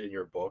stated in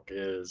your book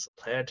is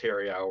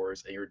planetary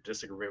hours and your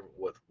disagreement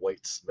with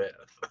White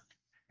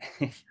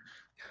Smith.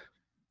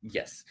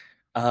 Yes.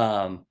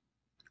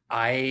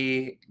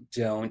 I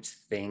don't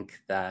think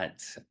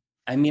that,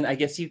 I mean, I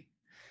guess you,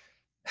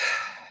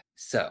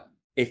 so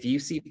if you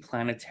see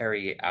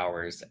planetary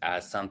hours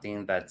as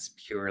something that's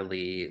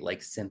purely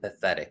like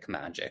sympathetic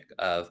magic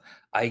of,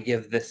 I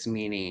give this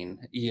meaning,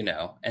 you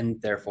know,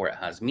 and therefore it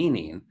has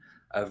meaning,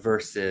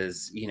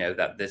 versus, you know,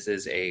 that this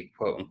is a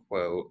quote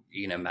unquote,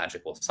 you know,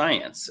 magical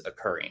science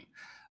occurring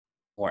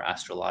or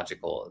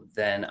astrological,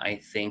 then I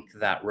think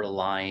that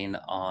relying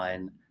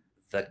on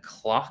the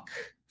clock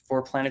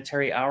for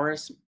planetary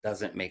hours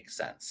doesn't make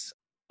sense.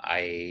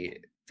 I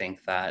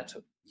think that,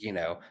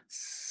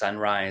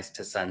 sunrise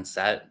to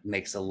sunset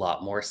makes a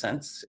lot more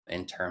sense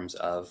in terms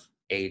of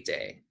a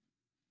day.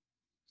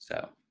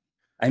 So,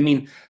 I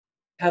mean,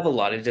 I have a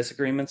lot of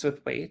disagreements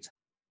with weight.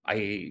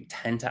 I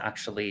tend to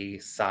actually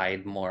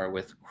side more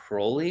with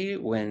Crowley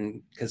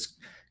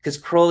because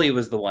Crowley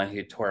was the one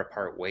who tore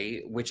apart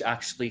Waite, which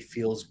actually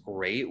feels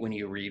great when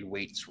you read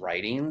Waite's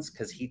writings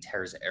because he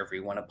tears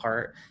everyone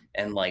apart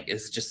and like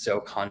is just so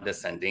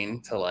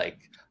condescending to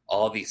like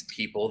all these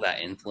people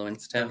that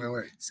influenced him.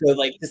 Wait. So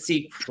like to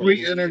see Crowley,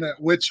 Pre-internet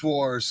witch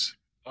wars.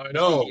 I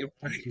know.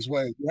 His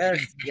way.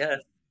 yes,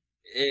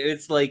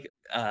 it's like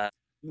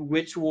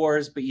witch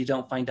wars, but you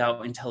don't find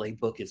out until a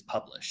book is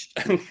published.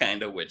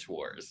 Kind of witch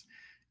wars.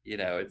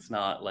 It's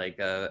not like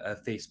a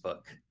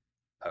Facebook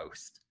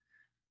post.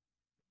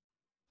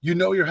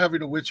 You're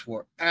having a witch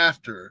war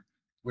after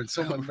when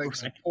someone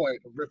makes a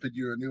point of ripping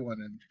you a new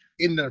one and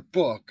in their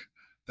book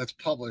that's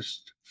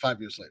published 5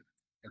 years later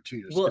or 2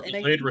 years later.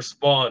 Delayed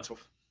response.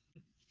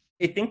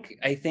 I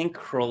think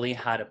Crowley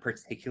had a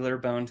particular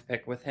bone to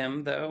pick with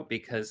him though,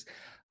 because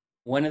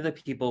one of the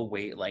people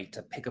Waite liked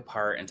to pick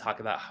apart and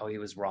talk about how he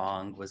was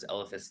wrong was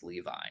Eliphas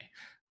Levi.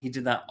 He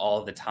did that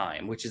all the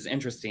time, which is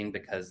interesting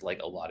because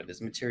like a lot of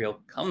his material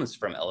comes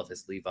from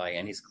Eliphas Levi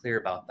and he's clear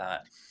about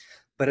that.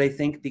 But I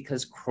think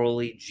because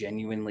Crowley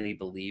genuinely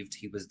believed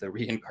he was the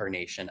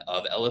reincarnation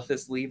of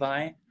Eliphas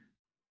Levi,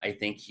 I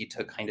think he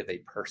took kind of a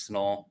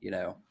personal,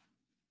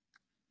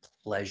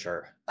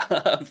 pleasure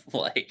of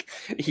like,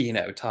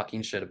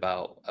 talking shit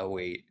about a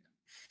Waite.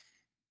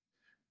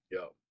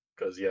 Yeah.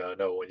 Because, I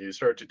know when you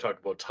start to talk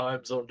about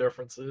time zone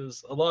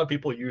differences, a lot of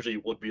people usually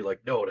would be like,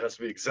 no, it has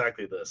to be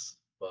exactly this.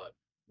 But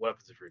what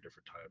happens if you're a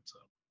different time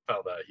zone? I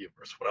found that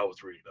humorous when I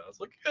was reading that. I was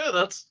like, yeah,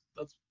 that's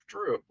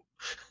true.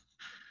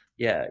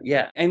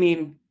 Yeah. I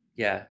mean,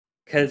 yeah,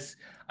 because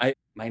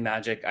my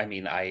magic,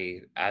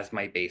 as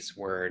my base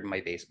word,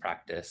 my base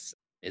practice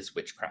is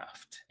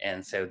witchcraft.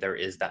 And so there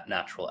is that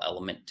natural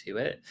element to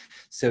it.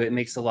 So it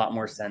makes a lot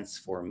more sense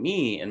for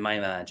me in my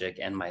magic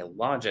and my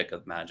logic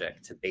of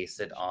magic to base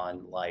it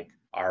on like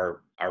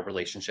our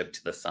relationship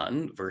to the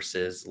sun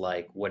versus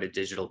like what a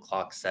digital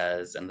clock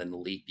says and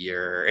then leap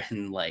year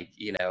and like,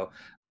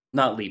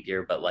 not leap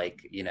year, but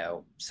like,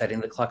 setting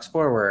the clocks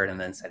forward and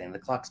then setting the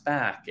clocks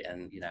back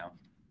and,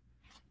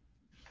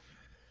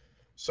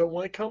 So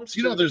when it comes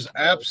to there's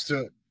apps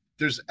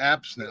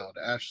now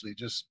to actually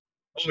just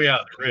there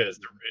is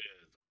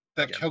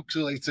that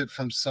calculates it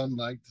from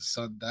sunlight to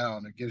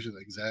sundown. It gives you the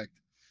exact.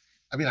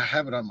 I mean, I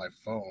have it on my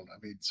phone. I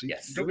mean, so you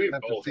don't even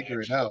have to figure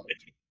it out.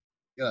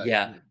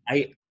 Yeah.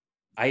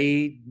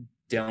 I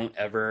don't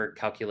ever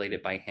calculate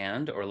it by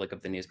hand or look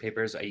up the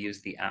newspapers. I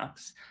use the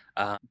apps.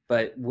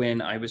 But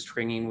when I was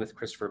training with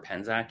Christopher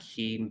Penzak,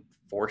 he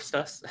forced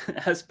us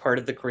as part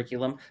of the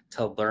curriculum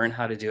to learn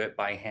how to do it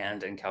by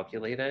hand and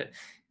calculate it.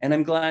 And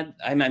I'm glad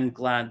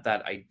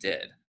that I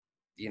did.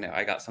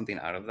 I got something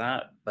out of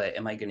that, but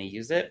am I going to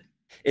use it?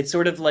 It's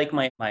sort of like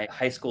my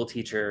high school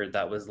teacher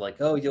that was like,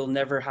 oh, you'll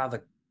never have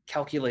a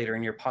calculator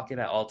in your pocket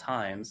at all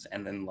times.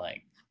 And then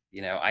like,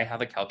 I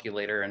have a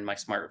calculator in my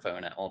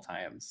smartphone at all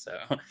times. So,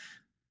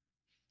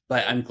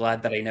 but I'm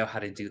glad that I know how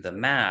to do the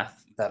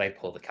math that I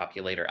pull the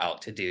calculator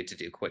out to do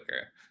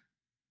quicker.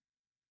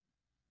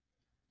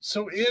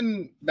 So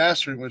in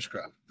Mastering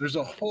Witchcraft, there's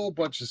a whole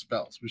bunch of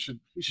spells. We should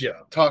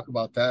talk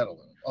about that a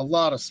little. A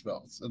lot of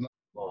spells. And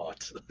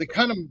they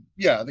kind of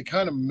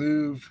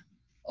move.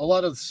 A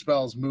lot of the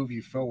spells move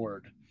you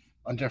forward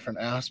on different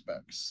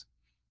aspects.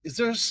 Is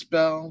there a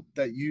spell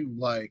that you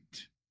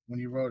liked when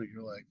you wrote it?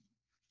 You're like,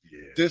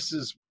 this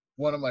is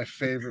one of my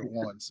favorite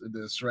ones in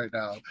this right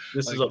now.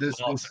 This like, is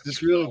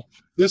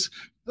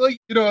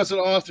as an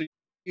author,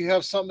 you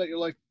have something that you're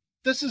like,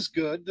 this is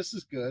good.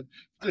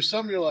 There's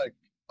some you're like,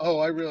 oh,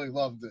 I really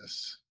love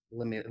this.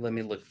 Let me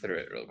look through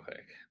it real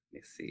quick. Let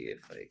me see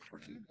if I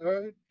can. All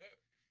right.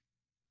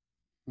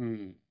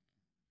 I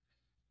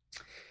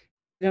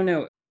don't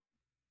know.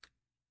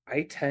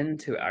 I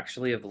tend to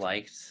actually have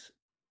liked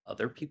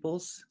other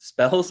people's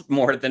spells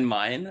more than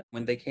mine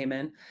when they came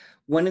in.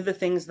 One of the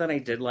things that I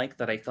did like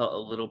that I felt a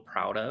little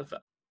proud of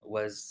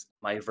was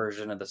my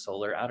version of the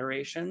solar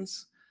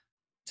adorations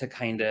to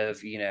kind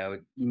of,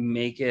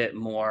 make it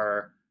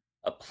more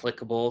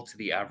applicable to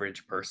the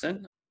average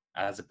person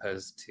as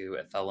opposed to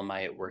a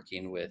Thelemite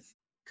working with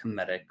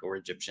Kemetic or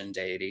Egyptian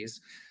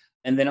deities.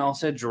 And then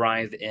also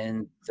drive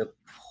in the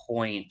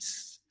point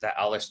that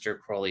Aleister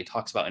Crowley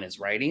talks about in his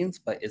writings,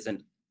 but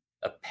isn't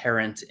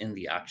apparent in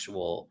the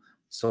actual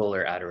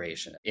solar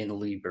adoration in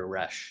Liber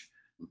Resh,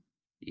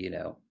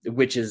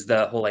 which is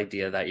the whole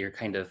idea that you're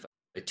kind of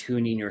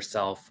attuning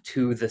yourself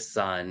to the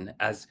sun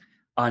as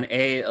on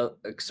a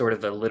sort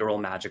of a literal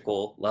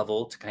magical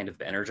level to kind of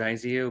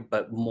energize you,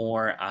 but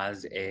more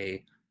as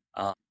a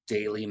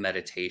daily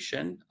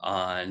meditation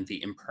on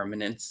the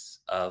impermanence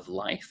of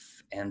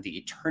life and the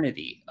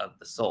eternity of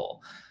the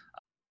soul.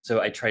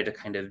 So I tried to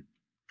kind of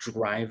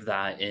drive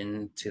that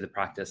into the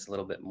practice a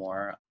little bit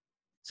more.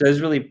 So I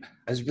was really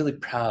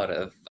proud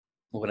of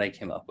what I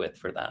came up with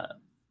for that.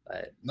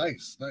 But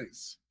Nice.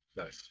 Nice.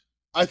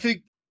 I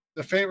think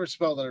The favorite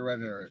spell that I read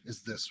in her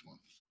is this one.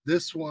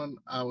 This one,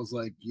 I was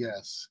like,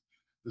 yes,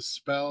 the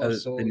spell of Oh,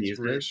 soul the muses.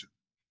 inspiration,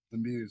 the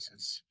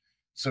muses.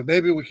 So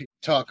maybe we could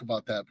talk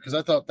about that because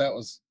I thought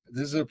this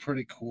is a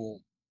pretty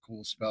cool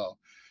spell.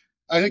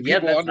 I think Yeah,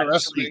 people that's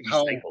actually underestimate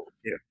how recycled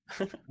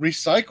too.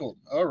 recycled.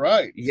 All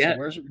right. So Yeah,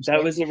 where's it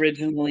that was recycled?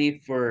 originally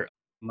for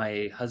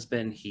my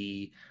husband.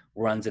 He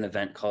runs an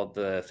event called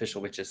the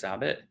Official Witches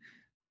Sabbath,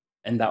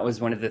 and that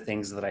was one of the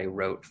things that I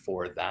wrote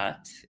for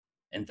that.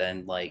 And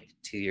then, like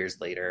 2 years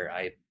later,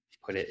 I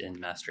put it in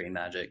Mastering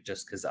Magic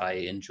just because I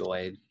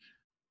enjoyed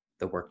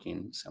the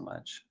working so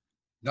much.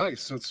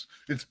 Nice. So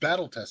it's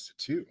battle tested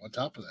too. On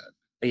top of that,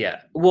 But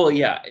yeah, well,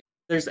 yeah. If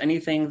there's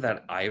anything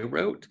that I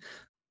wrote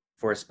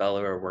for a spell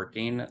or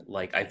working,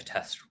 like I've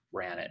test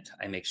ran it.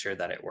 I make sure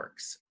that it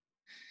works.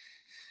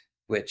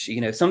 Which,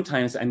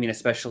 sometimes, I mean,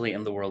 especially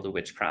in the world of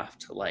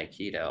witchcraft, like,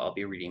 I'll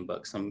be reading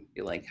books and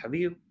be like,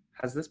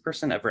 has this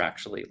person ever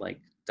actually like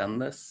done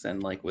this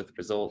and like with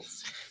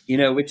results?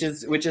 Which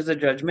is a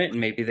judgment, and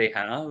maybe they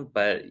have,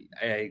 but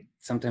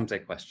sometimes I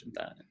question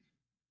that.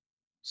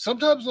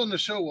 sometimes on the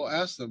show we'll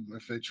ask them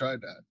if they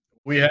tried that.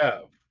 We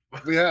have.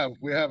 We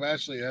have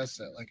actually asked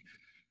that. Like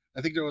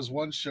I think there was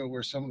one show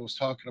where someone was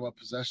talking about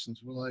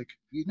possessions. We're like,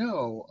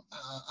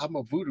 I'm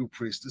a voodoo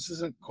priest. This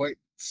isn't quite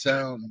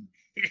sound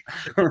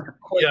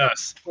quite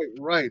Yes. quite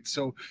right.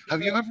 So,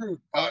 have you ever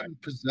gotten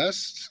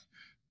possessed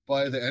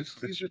by the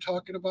entities you're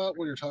talking about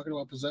when you're talking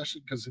about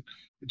possession? Because it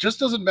just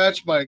doesn't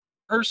match my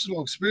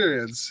personal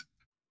experience.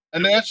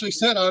 And they actually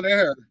said on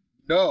air,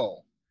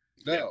 no.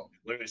 Yeah,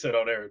 literally said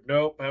on air,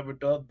 nope, haven't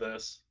done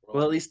this.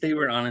 Well, at least they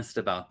were honest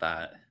about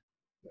that.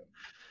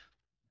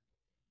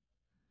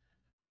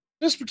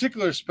 This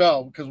particular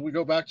spell, because we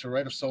go back to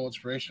Rite of Soul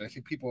Inspiration, I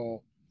think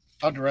people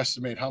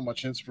underestimate how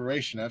much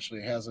inspiration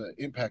actually has an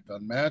impact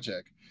on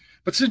magic.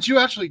 But since you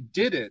actually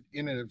did it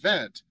in an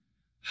event,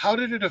 how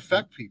did it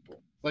affect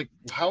people? Like,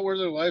 how were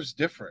their lives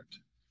different?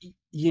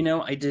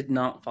 I did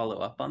not follow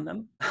up on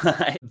them.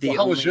 How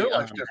was your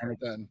life different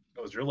then?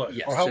 How was your life?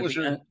 Yes, Or how so was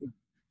your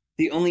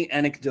the only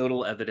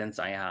anecdotal evidence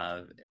I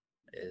have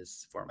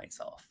is for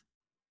myself.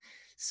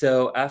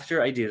 So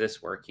after I do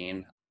this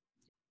working,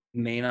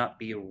 may not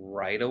be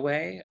right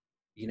away.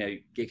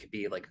 It could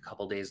be like a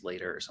couple days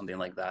later or something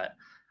like that.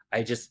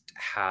 I just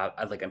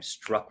I'm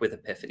struck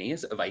with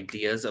epiphanies of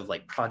ideas of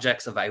like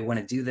projects of I want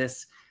to do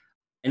this.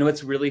 And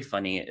what's really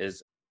funny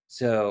is,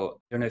 so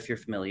I don't know if you're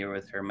familiar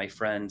with her, my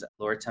friend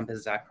Laura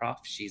Tempest Zakroff.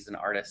 She's an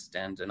artist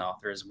and an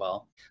author as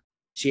well.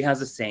 She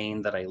has a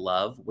saying that I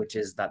love, which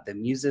is that the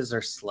muses are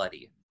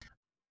slutty.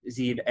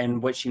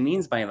 And what she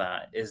means by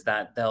that is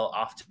that they'll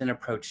often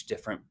approach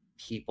different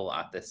people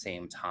at the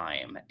same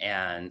time.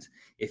 And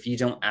if you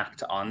don't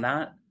act on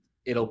that,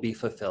 it'll be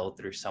fulfilled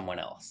through someone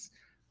else.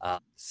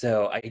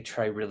 So I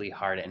try really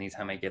hard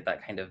anytime I get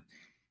that kind of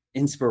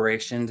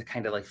inspiration to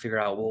kind of like figure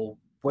out, well,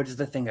 what is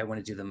the thing I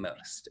want to do the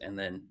most? And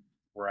then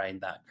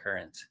ride that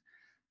current.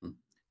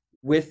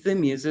 With the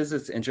muses,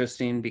 it's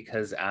interesting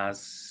because as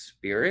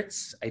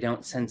spirits, I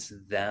don't sense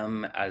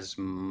them as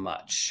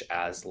much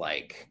as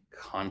like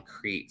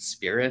concrete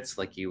spirits,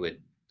 like you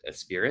would a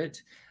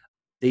spirit.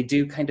 They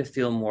do kind of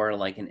feel more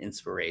like an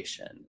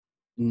inspiration.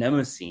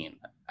 Mnemosyne,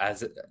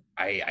 as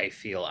I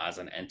feel as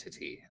an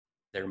entity,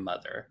 their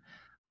mother.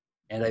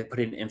 And I put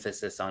an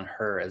emphasis on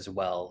her as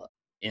well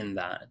in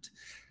that.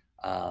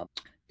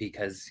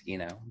 Because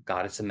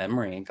goddess of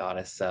memory,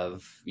 goddess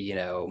of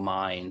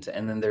mind,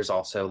 and then there's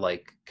also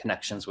like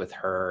connections with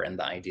her and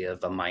the idea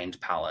of a mind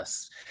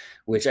palace,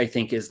 which I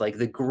think is like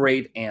the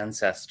great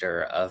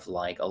ancestor of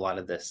like a lot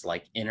of this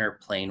like inner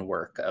plane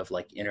work of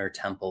like inner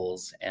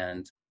temples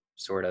and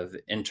sort of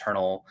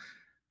internal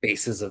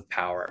bases of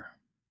power.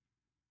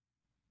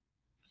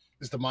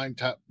 Is the mind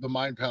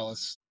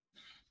palace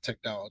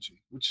technology,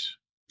 which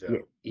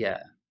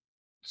Yeah.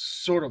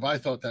 sort of I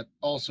thought that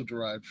also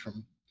derived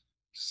from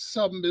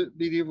some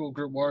medieval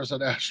grimoires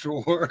on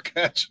astral work,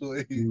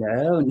 actually.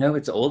 No,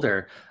 it's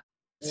older.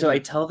 So I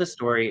tell the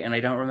story, and I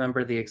don't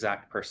remember the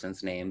exact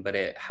person's name, but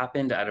it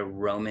happened at a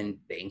Roman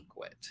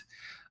banquet.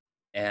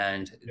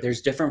 And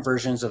there's different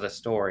versions of the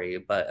story,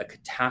 but a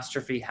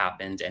catastrophe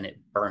happened and it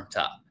burnt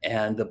up.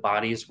 And the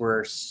bodies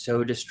were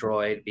so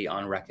destroyed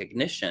beyond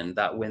recognition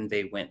that when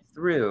they went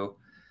through,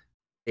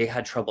 they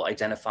had trouble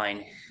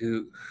identifying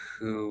who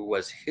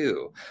was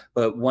who.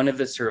 But one of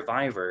the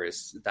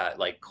survivors that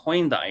like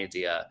coined the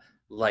idea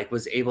like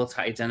was able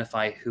to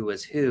identify who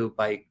was who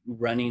by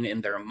running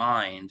in their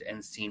mind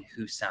and seeing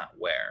who sat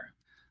where.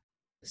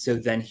 So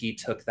then he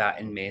took that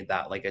and made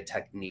that like a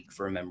technique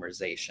for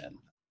memorization.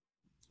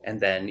 And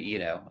then,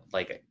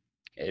 like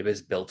it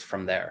was built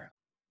from there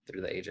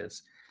through the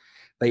ages.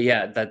 But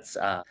yeah, that's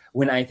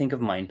when I think of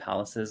mind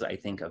palaces, I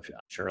think of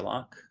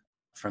Sherlock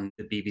from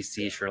the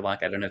BBC Sherlock.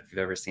 I don't know if you've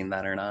ever seen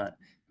that or not.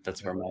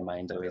 That's where my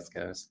mind always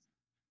goes.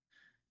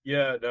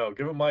 Yeah, no,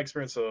 given my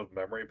experience of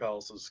memory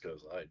palaces,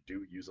 because I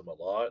do use them a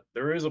lot,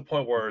 there is a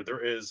point where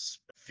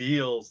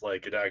feels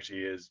like it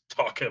actually is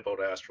talking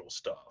about astral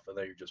stuff, and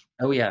then you're just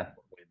Oh yeah,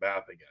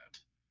 mapping it.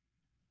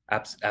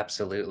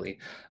 absolutely.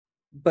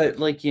 But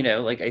like,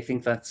 like I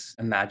think that's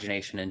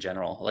imagination in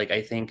general. Like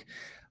I think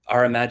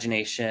our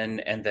imagination,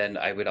 and then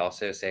I would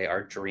also say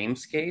our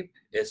dreamscape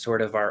is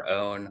sort of our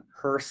own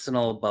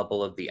personal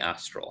bubble of the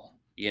astral,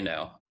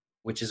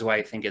 which is why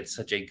I think it's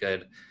such a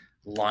good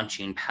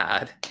launching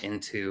pad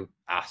into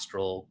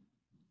astral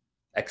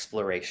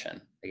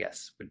exploration, I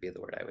guess would be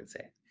the word I would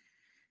say.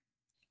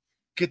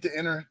 Get the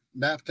inner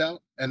mapped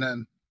out,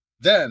 and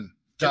then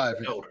dive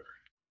in. Elder.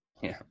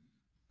 Yeah.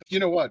 You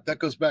know what? That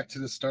goes back to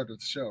the start of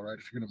the show, right?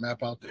 If you're going to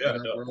map out the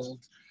inner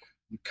world,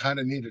 you kind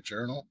of need a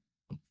journal.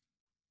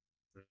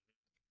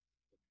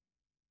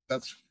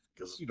 That's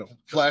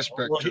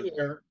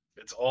flashback.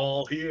 It's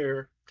all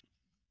here.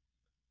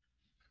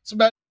 So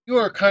Matt, you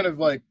are kind of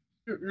like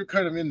you're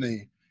kind of in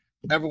the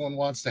everyone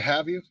wants to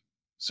have you.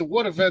 So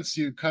what events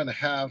do you kind of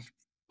have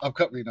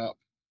upcoming up?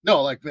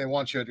 No, like they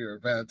want you at your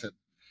event and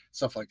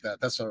stuff like that.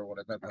 That's sort of what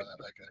I meant by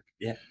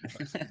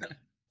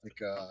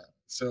that.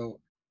 So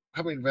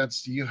how many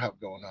events do you have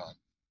going on?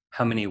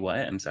 How many what?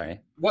 I'm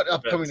sorry. What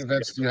upcoming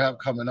events do you have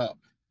coming up?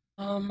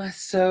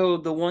 So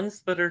the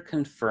ones that are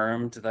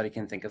confirmed that I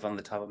can think of on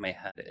the top of my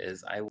head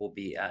is I will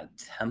be at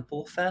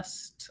Temple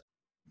Fest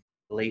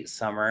late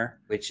summer,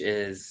 which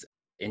is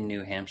in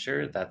New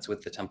Hampshire. That's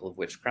with the Temple of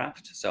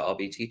Witchcraft. So I'll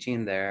be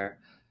teaching there.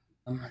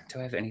 Do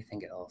I have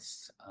anything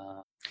else?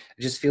 I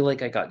just feel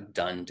like I got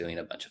done doing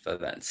a bunch of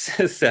events.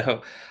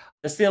 So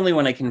that's the only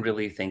one I can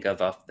really think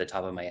of off the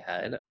top of my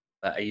head.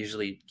 But I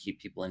usually keep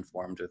people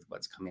informed with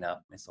what's coming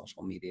up, my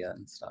social media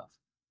and stuff.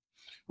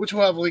 Which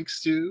we'll have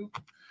links to.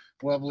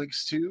 We'll have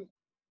links to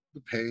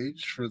the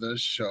page for this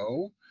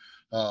show.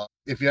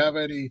 If you have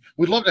any,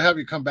 we'd love to have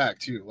you come back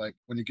too. Like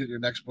when you get your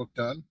next book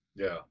done.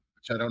 Yeah.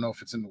 Which I don't know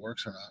if it's in the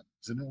works or not.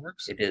 Is it in the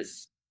works? It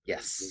is.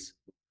 Yes.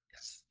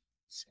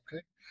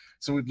 Okay.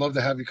 So we'd love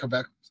to have you come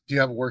back. Do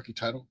you have a working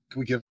title? Can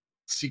we give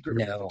secret?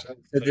 No. So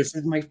this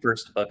is my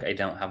first book. I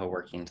don't have a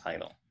working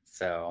title.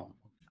 So,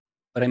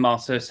 but I'm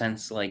also,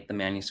 since like the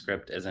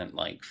manuscript isn't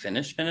like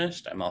finished,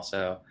 I'm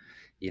also,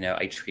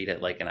 I treat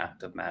it like an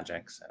act of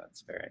magic. So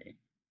it's very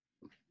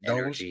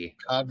energy.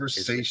 Those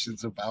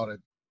conversations about it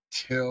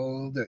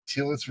till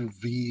it's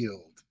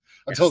revealed.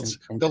 Until it's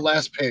the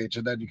last page,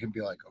 and then you can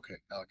be like, okay,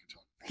 now I can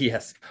talk.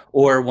 Yes.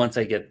 Or once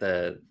I get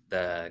the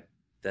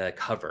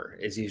cover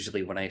is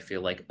usually when I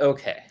feel like,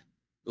 okay,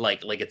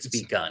 like it's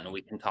begun.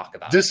 We can talk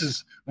about this.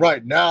 Is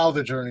right now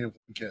the journey of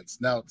the kids.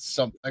 Now it's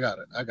something. I got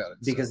it.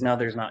 Because now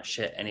there's not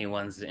shit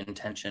anyone's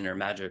intention or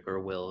magic or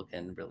will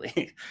can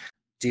really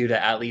do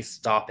to at least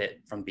stop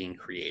it from being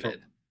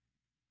created.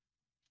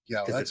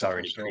 Yeah, well, that's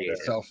already created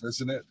itself,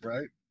 isn't it?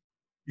 Right?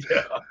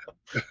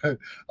 Yeah.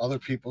 Other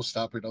people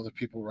stopping other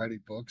people writing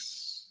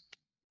books.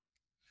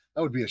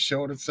 That would be a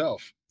show in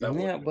itself.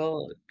 Yeah,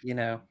 well,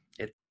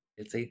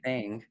 it's a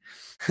thing.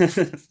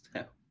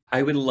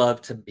 I would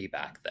love to be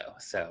back though.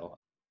 So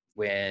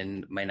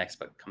when my next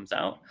book comes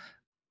out,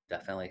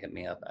 definitely hit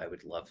me up. I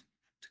would love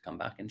to come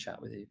back and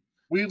chat with you.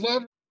 We'd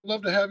love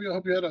to have you. I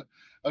hope you had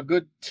a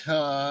good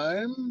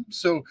time.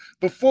 So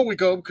before we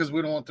go, because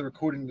we don't want the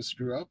recording to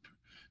screw up,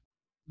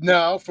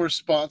 now for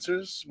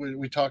sponsors,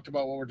 we talked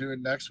about what we're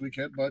doing next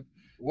weekend, but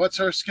what's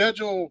our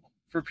schedule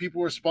for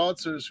people who are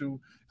sponsors who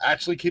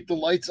actually keep the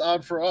lights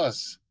on for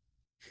us?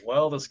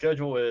 Well, the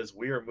schedule is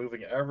we are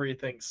moving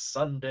everything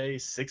Sunday,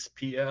 6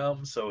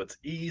 p.m. So it's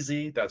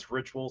easy. That's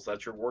rituals.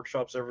 That's your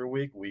workshops every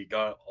week. We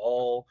got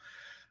all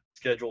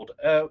scheduled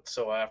out.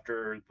 So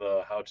after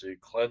the How to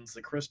Cleanse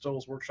the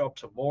Crystals workshop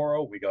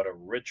tomorrow, we got a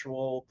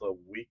ritual the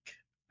week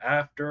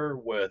after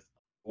with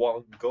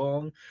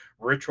Guanggong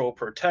ritual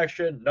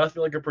protection.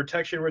 Nothing like a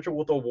protection ritual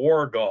with a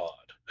war god.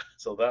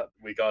 So that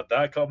we got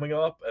that coming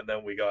up, and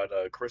then we got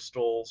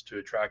crystals to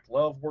attract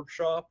love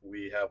workshop.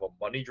 We have a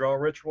money draw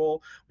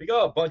ritual. We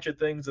got a bunch of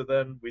things, and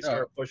then we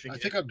start pushing. I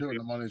think I'm doing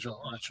the money draw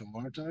ritual,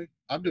 aren't I?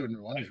 I'm doing the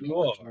money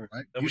draw ritual,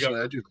 right? Usually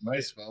I do the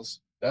money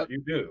spells. That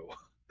you do.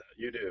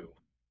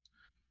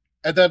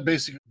 And then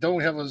basically, don't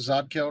we have a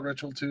Zodkiel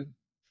ritual too?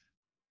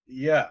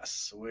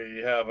 Yes,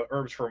 we have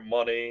herbs for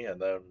money,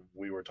 and then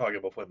we were talking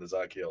about putting the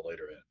Zodkiel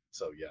later in.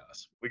 So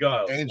yes, we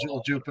got Angel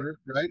of Jupiter,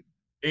 right?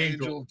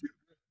 Angel of Jupiter.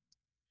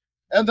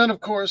 And then, of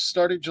course,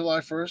 starting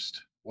July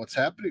 1st, what's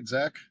happening,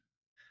 Zach?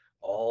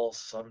 All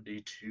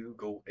 72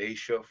 go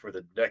Asia for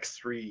the next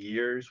 3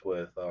 years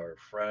with our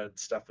friend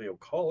Stephanie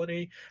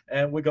O'Colony,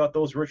 and we got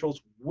those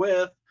rituals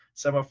with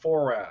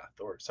Semaphorrath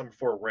or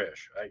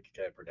Semaphorrish. I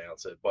can't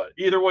pronounce it, but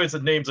either way, it's the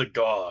names of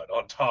God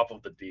on top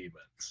of the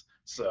demons.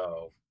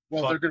 So,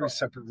 well, they're going to be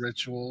separate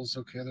rituals.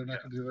 Okay, they're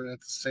not going to do it at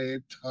the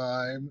same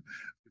time.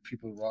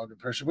 People with wrong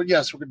impression, but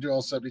yes, we're going to do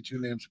all 72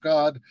 names of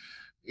God,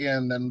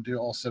 and then do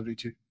all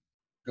 72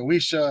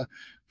 Goetia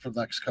for the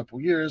next couple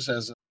of years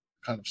as a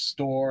kind of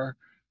store,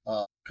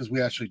 because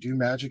we actually do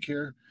magic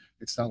here.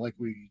 It's not like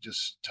we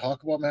just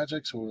talk about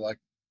magic, so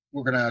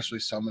we're going to actually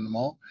summon them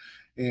all.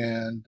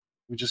 And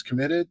we just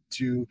committed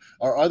to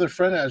our other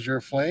friend,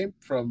 Azure Flame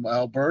from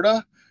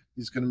Alberta.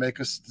 He's going to make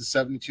us the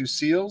 72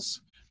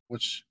 seals,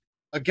 which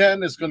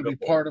again is going to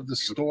be part of the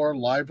store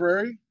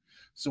library.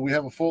 So we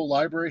have a full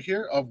library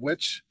here, of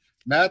which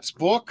Matt's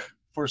book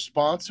for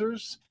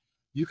sponsors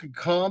You can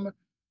come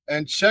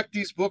and check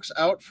these books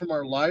out from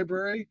our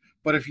library.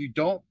 But if you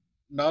don't,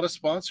 not a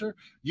sponsor,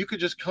 you could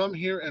just come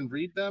here and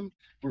read them.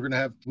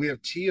 We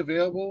have tea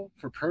available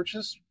for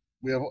purchase.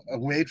 We have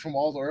made from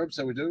all the herbs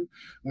that we do.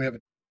 We have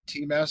a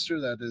tea master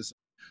that is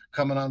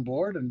coming on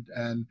board,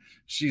 and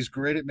she's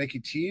great at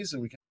making teas,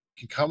 and we can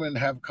come in and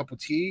have a cup of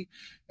tea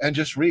and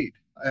just read.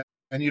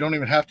 And you don't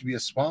even have to be a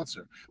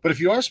sponsor. But if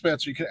you are a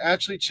sponsor, you can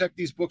actually check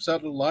these books out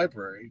of the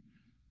library.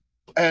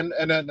 And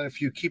then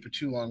if you keep it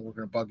too long, we're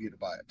going to bug you to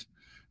buy it,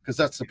 because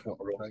that's the point,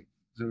 right?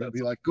 So it'll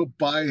be like, go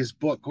buy his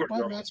book. Go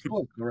buy Matt's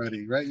book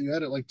already, right? You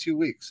had it like 2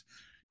 weeks.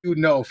 You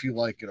know if you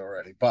like it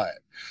already, buy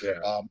it.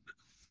 Yeah.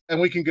 And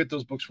we can get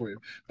those books for you.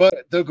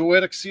 But the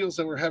goetic seals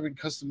that we're having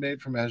custom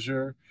made from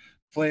Azure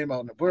Flame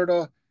out in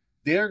Alberta,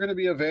 they're going to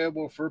be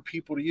available for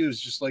people to use,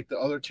 just like the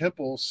other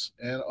temples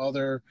and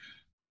the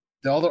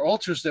other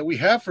altars that we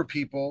have for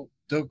people.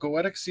 The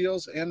goetic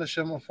seals and the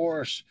Shema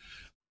Forest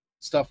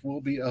stuff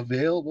will be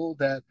available,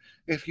 that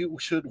if you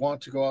should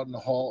want to go out in the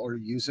hall or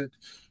use it,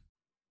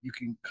 you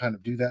can kind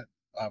of do that.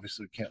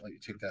 Obviously, we can't let you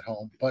take that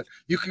home, but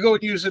you can go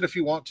and use it if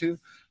you want to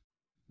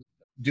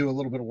do a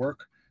little bit of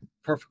work.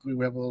 Perfectly,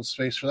 we have a little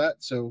space for that,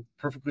 so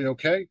perfectly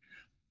okay.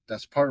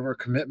 That's part of our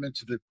commitment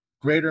to the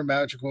greater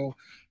magical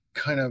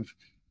kind of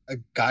a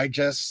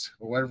digest,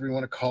 or whatever you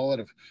want to call it,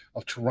 of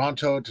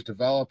Toronto, to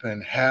develop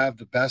and have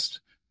the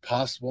best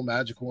possible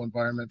magical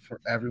environment for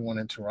everyone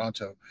in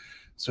Toronto.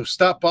 So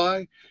stop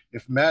by.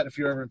 If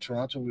you're ever in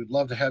Toronto, we'd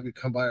love to have you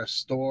come by our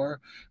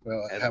store.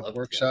 We'll have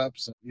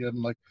workshops,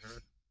 and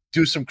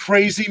do some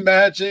crazy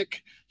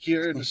magic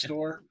here in the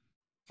store.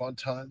 Fun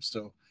times.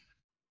 So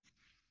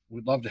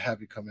we'd love to have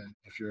you come in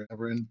if you're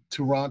ever in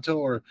Toronto,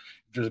 or if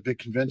there's a big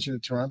convention in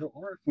Toronto,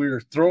 or if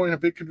we're throwing a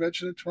big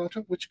convention in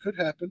Toronto, which could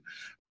happen.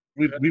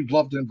 We'd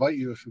love to invite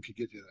you if we could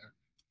get you there.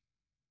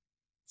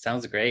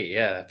 Sounds great.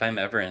 Yeah. If I'm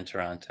ever in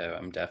Toronto,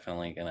 I'm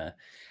definitely going to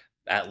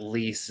at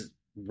least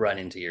run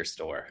into your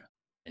store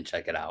and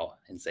check it out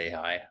and say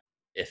hi.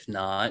 If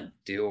not,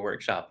 do a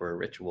workshop or a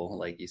ritual,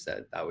 like you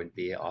said. That would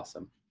be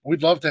awesome.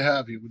 We'd love to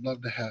have you. We'd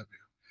love to have you.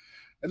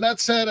 And that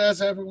said,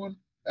 as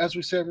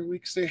we say every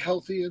week, stay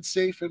healthy and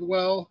safe and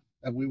well.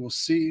 And we will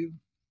see you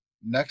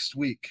next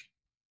week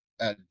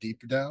at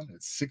Deeper Down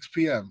at 6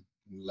 p.m.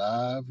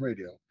 live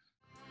radio.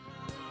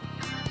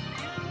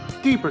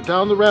 Deeper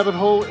Down the Rabbit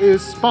Hole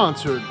is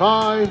sponsored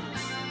by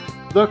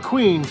the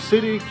Queen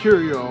City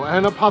Curio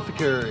and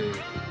Apothecary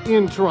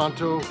in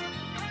Toronto,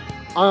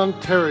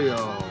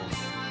 Ontario,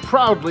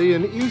 proudly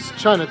in East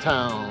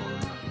Chinatown.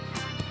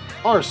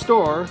 Our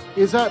store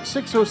is at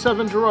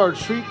 607 Gerrard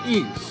Street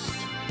East,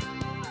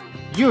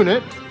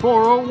 Unit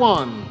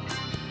 401.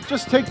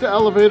 Just take the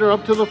elevator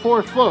up to the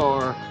 4th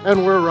floor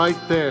and we're right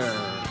there.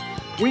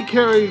 We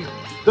carry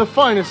the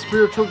finest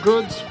spiritual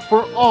goods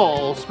for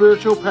all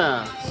spiritual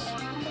paths.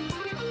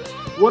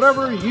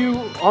 Whatever you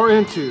are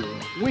into,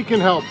 we can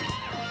help.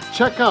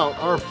 Check out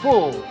our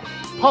full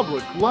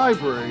public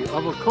library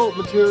of occult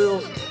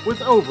materials with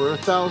over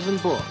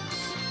 1,000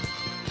 books.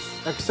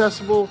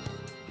 Accessible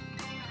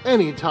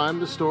anytime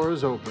the store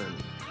is open.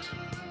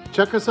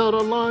 Check us out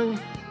online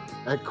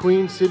at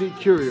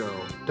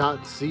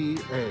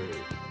queencitycurio.ca.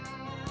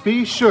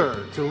 Be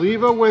sure to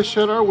leave a wish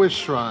at our wish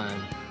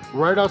shrine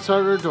right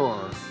outside our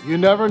door. You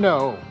never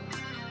know,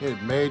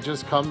 it may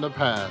just come to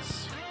pass.